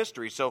to be a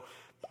mystery. So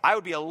I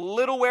would be a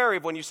little wary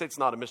of when you say it's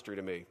not a mystery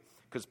to me,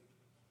 because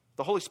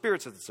the Holy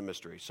Spirit says it's a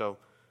mystery. So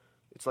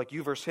it's like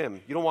you versus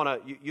him. You don't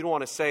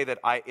want to say that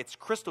it's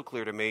crystal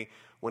clear to me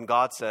when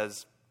God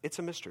says it's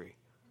a mystery.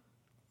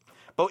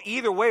 But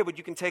either way, what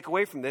you can take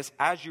away from this,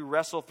 as you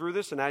wrestle through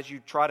this and as you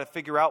try to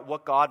figure out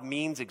what God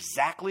means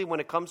exactly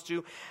when it comes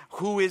to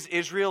who is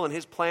Israel and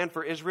his plan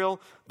for Israel,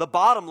 the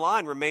bottom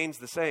line remains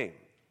the same.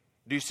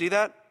 Do you see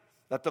that?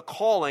 That the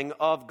calling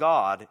of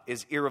God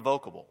is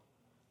irrevocable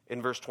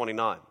in verse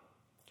 29.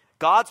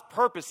 God's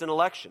purpose in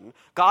election,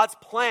 God's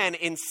plan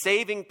in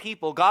saving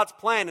people, God's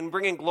plan in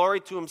bringing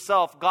glory to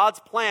himself, God's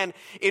plan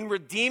in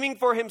redeeming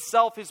for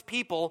himself his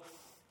people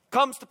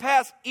comes to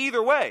pass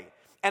either way.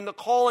 And the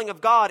calling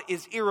of God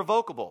is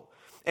irrevocable.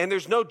 And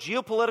there's no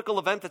geopolitical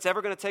event that's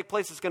ever going to take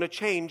place that's going to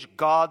change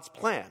God's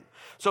plan.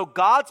 So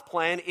God's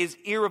plan is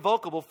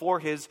irrevocable for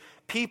his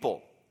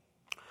people.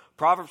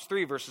 Proverbs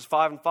 3, verses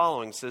 5 and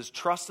following says,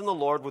 trust in the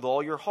Lord with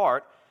all your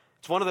heart.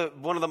 It's one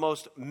of the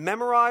most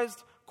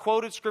memorized,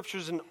 quoted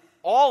scriptures in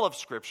all of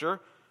Scripture,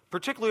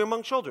 particularly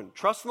among children.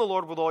 Trust in the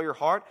Lord with all your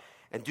heart,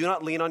 and do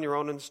not lean on your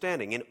own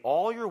understanding. In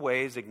all your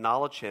ways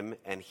acknowledge him,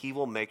 and he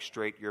will make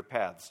straight your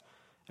paths.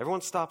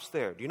 Everyone stops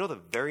there. Do you know the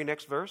very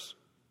next verse?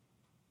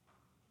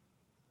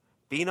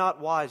 Be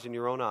not wise in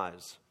your own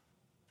eyes.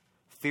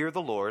 Fear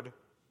the Lord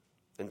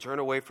and turn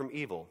away from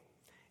evil.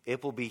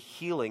 It will be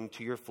healing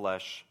to your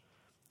flesh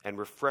and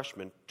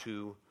refreshment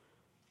to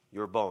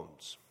your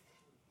bones.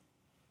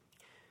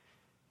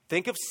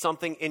 Think of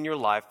something in your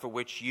life for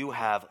which you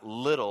have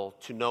little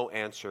to no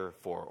answer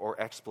for or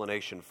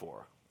explanation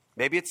for.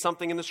 Maybe it's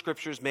something in the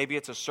Scriptures, maybe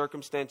it's a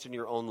circumstance in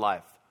your own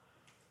life.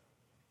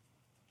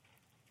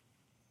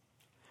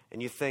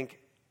 And you think,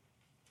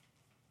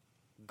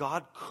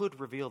 God could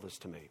reveal this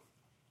to me.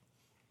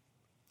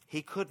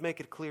 He could make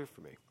it clear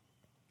for me.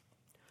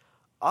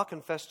 I'll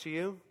confess to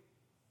you,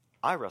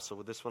 I wrestle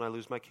with this when I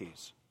lose my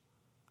keys.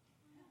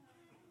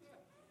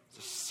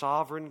 The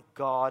sovereign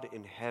God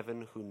in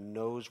heaven who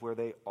knows where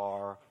they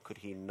are, could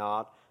he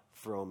not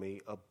throw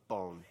me a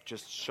bone?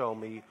 Just show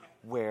me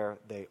where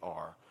they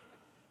are.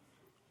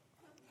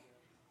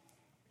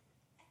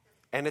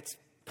 And it's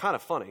kind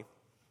of funny.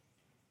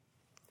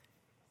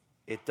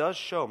 It does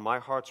show my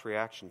heart's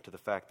reaction to the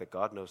fact that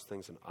God knows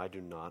things and I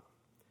do not.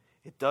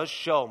 It does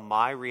show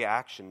my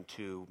reaction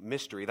to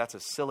mystery. That's a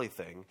silly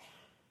thing.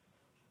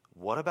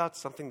 What about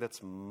something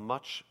that's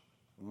much,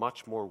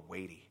 much more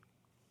weighty?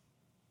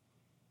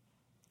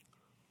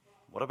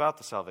 What about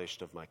the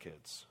salvation of my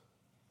kids?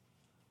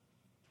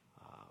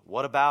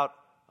 What about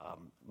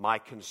my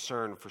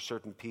concern for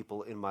certain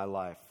people in my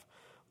life?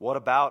 What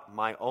about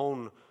my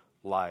own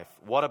life?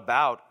 What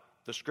about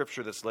the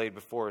Scripture that's laid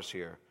before us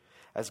here?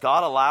 As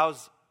God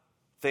allows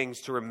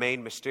things to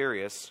remain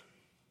mysterious,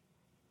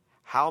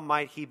 how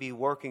might he be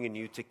working in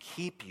you to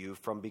keep you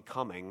from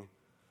becoming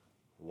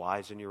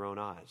wise in your own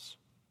eyes?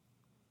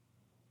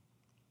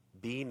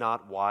 Be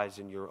not wise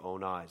in your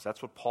own eyes.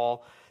 That's what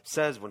Paul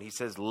says when he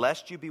says,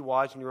 lest you be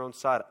wise in your own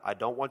sight. I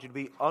don't want you to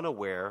be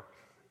unaware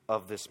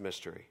of this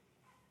mystery.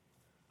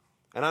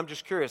 And I'm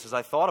just curious, as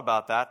I thought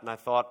about that, and I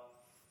thought,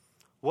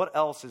 what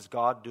else is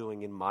God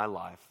doing in my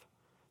life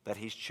that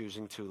he's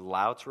choosing to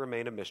allow to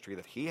remain a mystery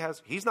that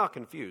he's not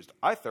confused.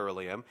 I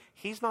thoroughly am.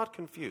 He's not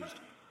confused.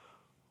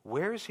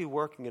 Where is he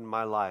working in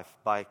my life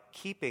by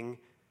keeping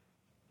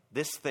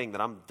this thing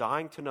that I'm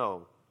dying to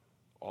know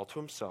all to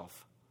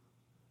himself?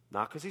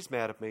 Not because he's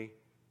mad at me,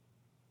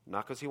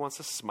 not because he wants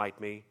to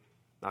smite me,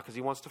 not because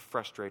he wants to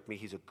frustrate me.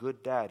 He's a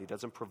good dad. He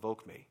doesn't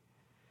provoke me.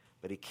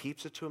 But he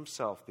keeps it to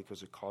himself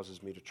because it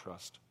causes me to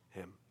trust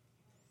him.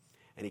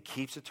 And he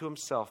keeps it to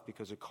himself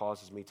because it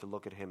causes me to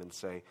look at him and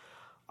say,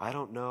 I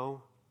don't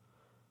know,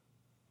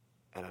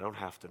 and I don't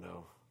have to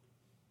know,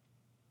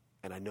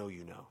 and I know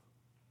you know.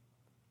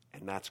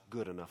 And that's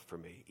good enough for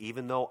me.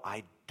 Even though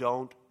I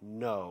don't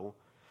know,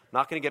 I'm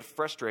not going to get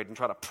frustrated and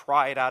try to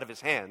pry it out of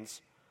his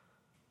hands.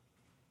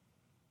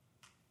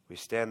 We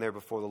stand there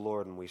before the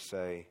Lord and we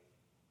say,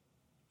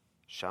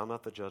 shall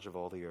not the judge of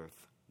all the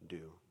earth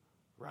do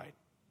right?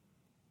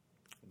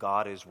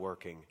 God is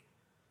working.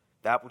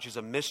 That which is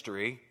a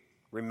mystery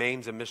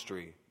remains a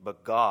mystery,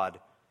 but God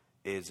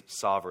is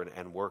sovereign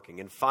and working.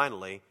 And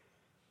finally,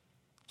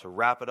 to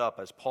wrap it up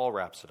as Paul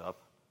wraps it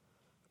up,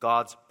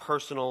 God's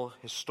personal,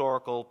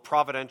 historical,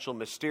 providential,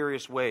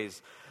 mysterious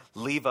ways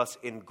leave us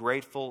in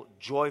grateful,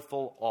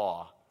 joyful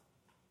awe.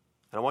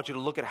 And I want you to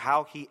look at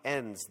how he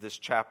ends this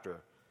chapter,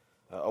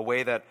 a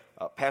way that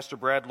Pastor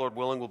Brad, Lord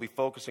willing, will be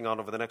focusing on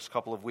over the next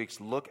couple of weeks.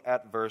 Look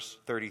at verse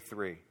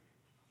 33.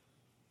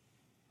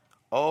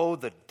 Oh,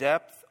 the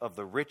depth of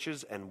the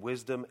riches and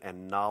wisdom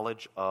and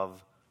knowledge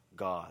of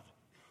God.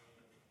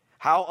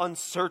 How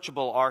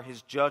unsearchable are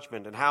his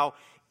judgment and how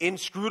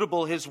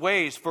inscrutable his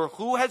ways. For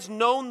who has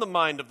known the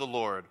mind of the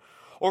Lord?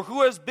 Or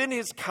who has been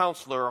his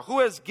counselor? Or who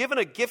has given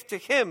a gift to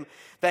him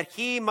that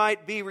he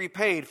might be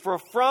repaid? For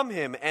from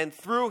him and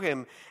through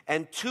him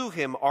and to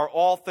him are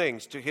all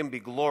things. To him be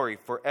glory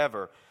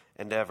forever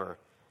and ever.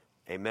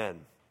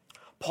 Amen.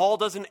 Paul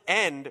doesn't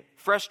end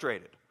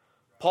frustrated.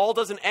 Paul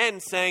doesn't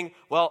end saying,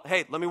 well,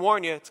 hey, let me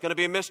warn you, it's going to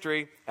be a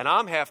mystery, and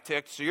I'm half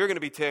ticked, so you're going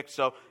to be ticked.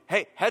 So,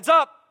 hey, heads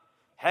up.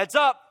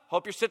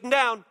 Hope you're sitting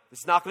down.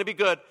 It's not going to be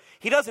good.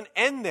 He doesn't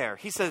end there.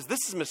 He says, this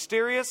is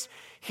mysterious.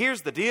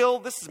 Here's the deal.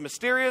 This is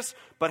mysterious.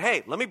 But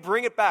hey, let me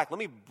bring it back. Let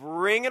me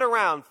bring it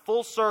around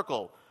full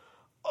circle.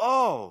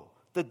 Oh,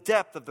 the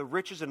depth of the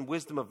riches and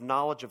wisdom of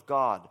knowledge of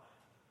God.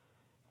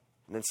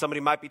 And then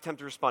somebody might be tempted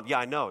to respond, yeah,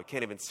 I know. I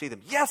can't even see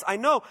them. Yes, I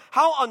know.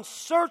 How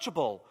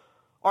unsearchable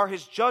are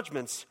his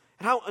judgments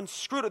and how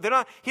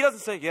inscrutable. He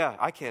doesn't say, yeah,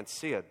 I can't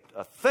see a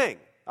thing.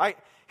 I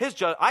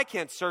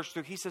can't search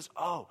through. He says,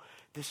 oh,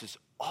 this is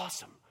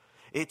awesome.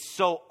 It's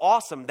so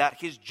awesome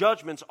that his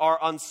judgments are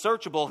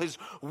unsearchable. His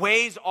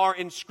ways are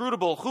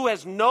inscrutable. Who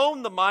has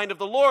known the mind of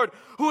the Lord?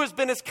 Who has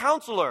been his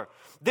counselor?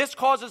 This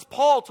causes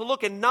Paul to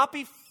look and not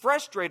be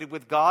frustrated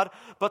with God,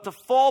 but to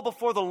fall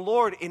before the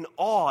Lord in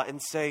awe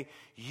and say,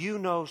 you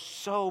know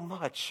so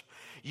much.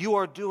 You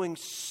are doing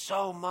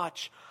so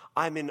much.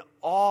 I'm in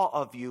awe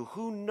of you.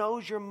 Who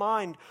knows your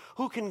mind?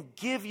 Who can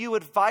give you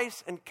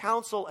advice and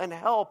counsel and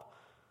help?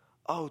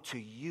 Oh, to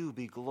you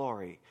be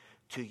glory.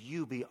 To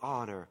you be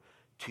honor.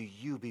 To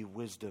you be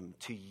wisdom.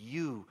 To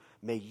you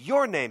may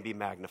your name be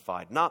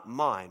magnified, not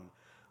mine.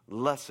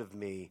 Less of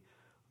me,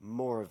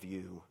 more of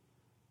you.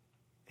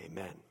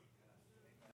 Amen.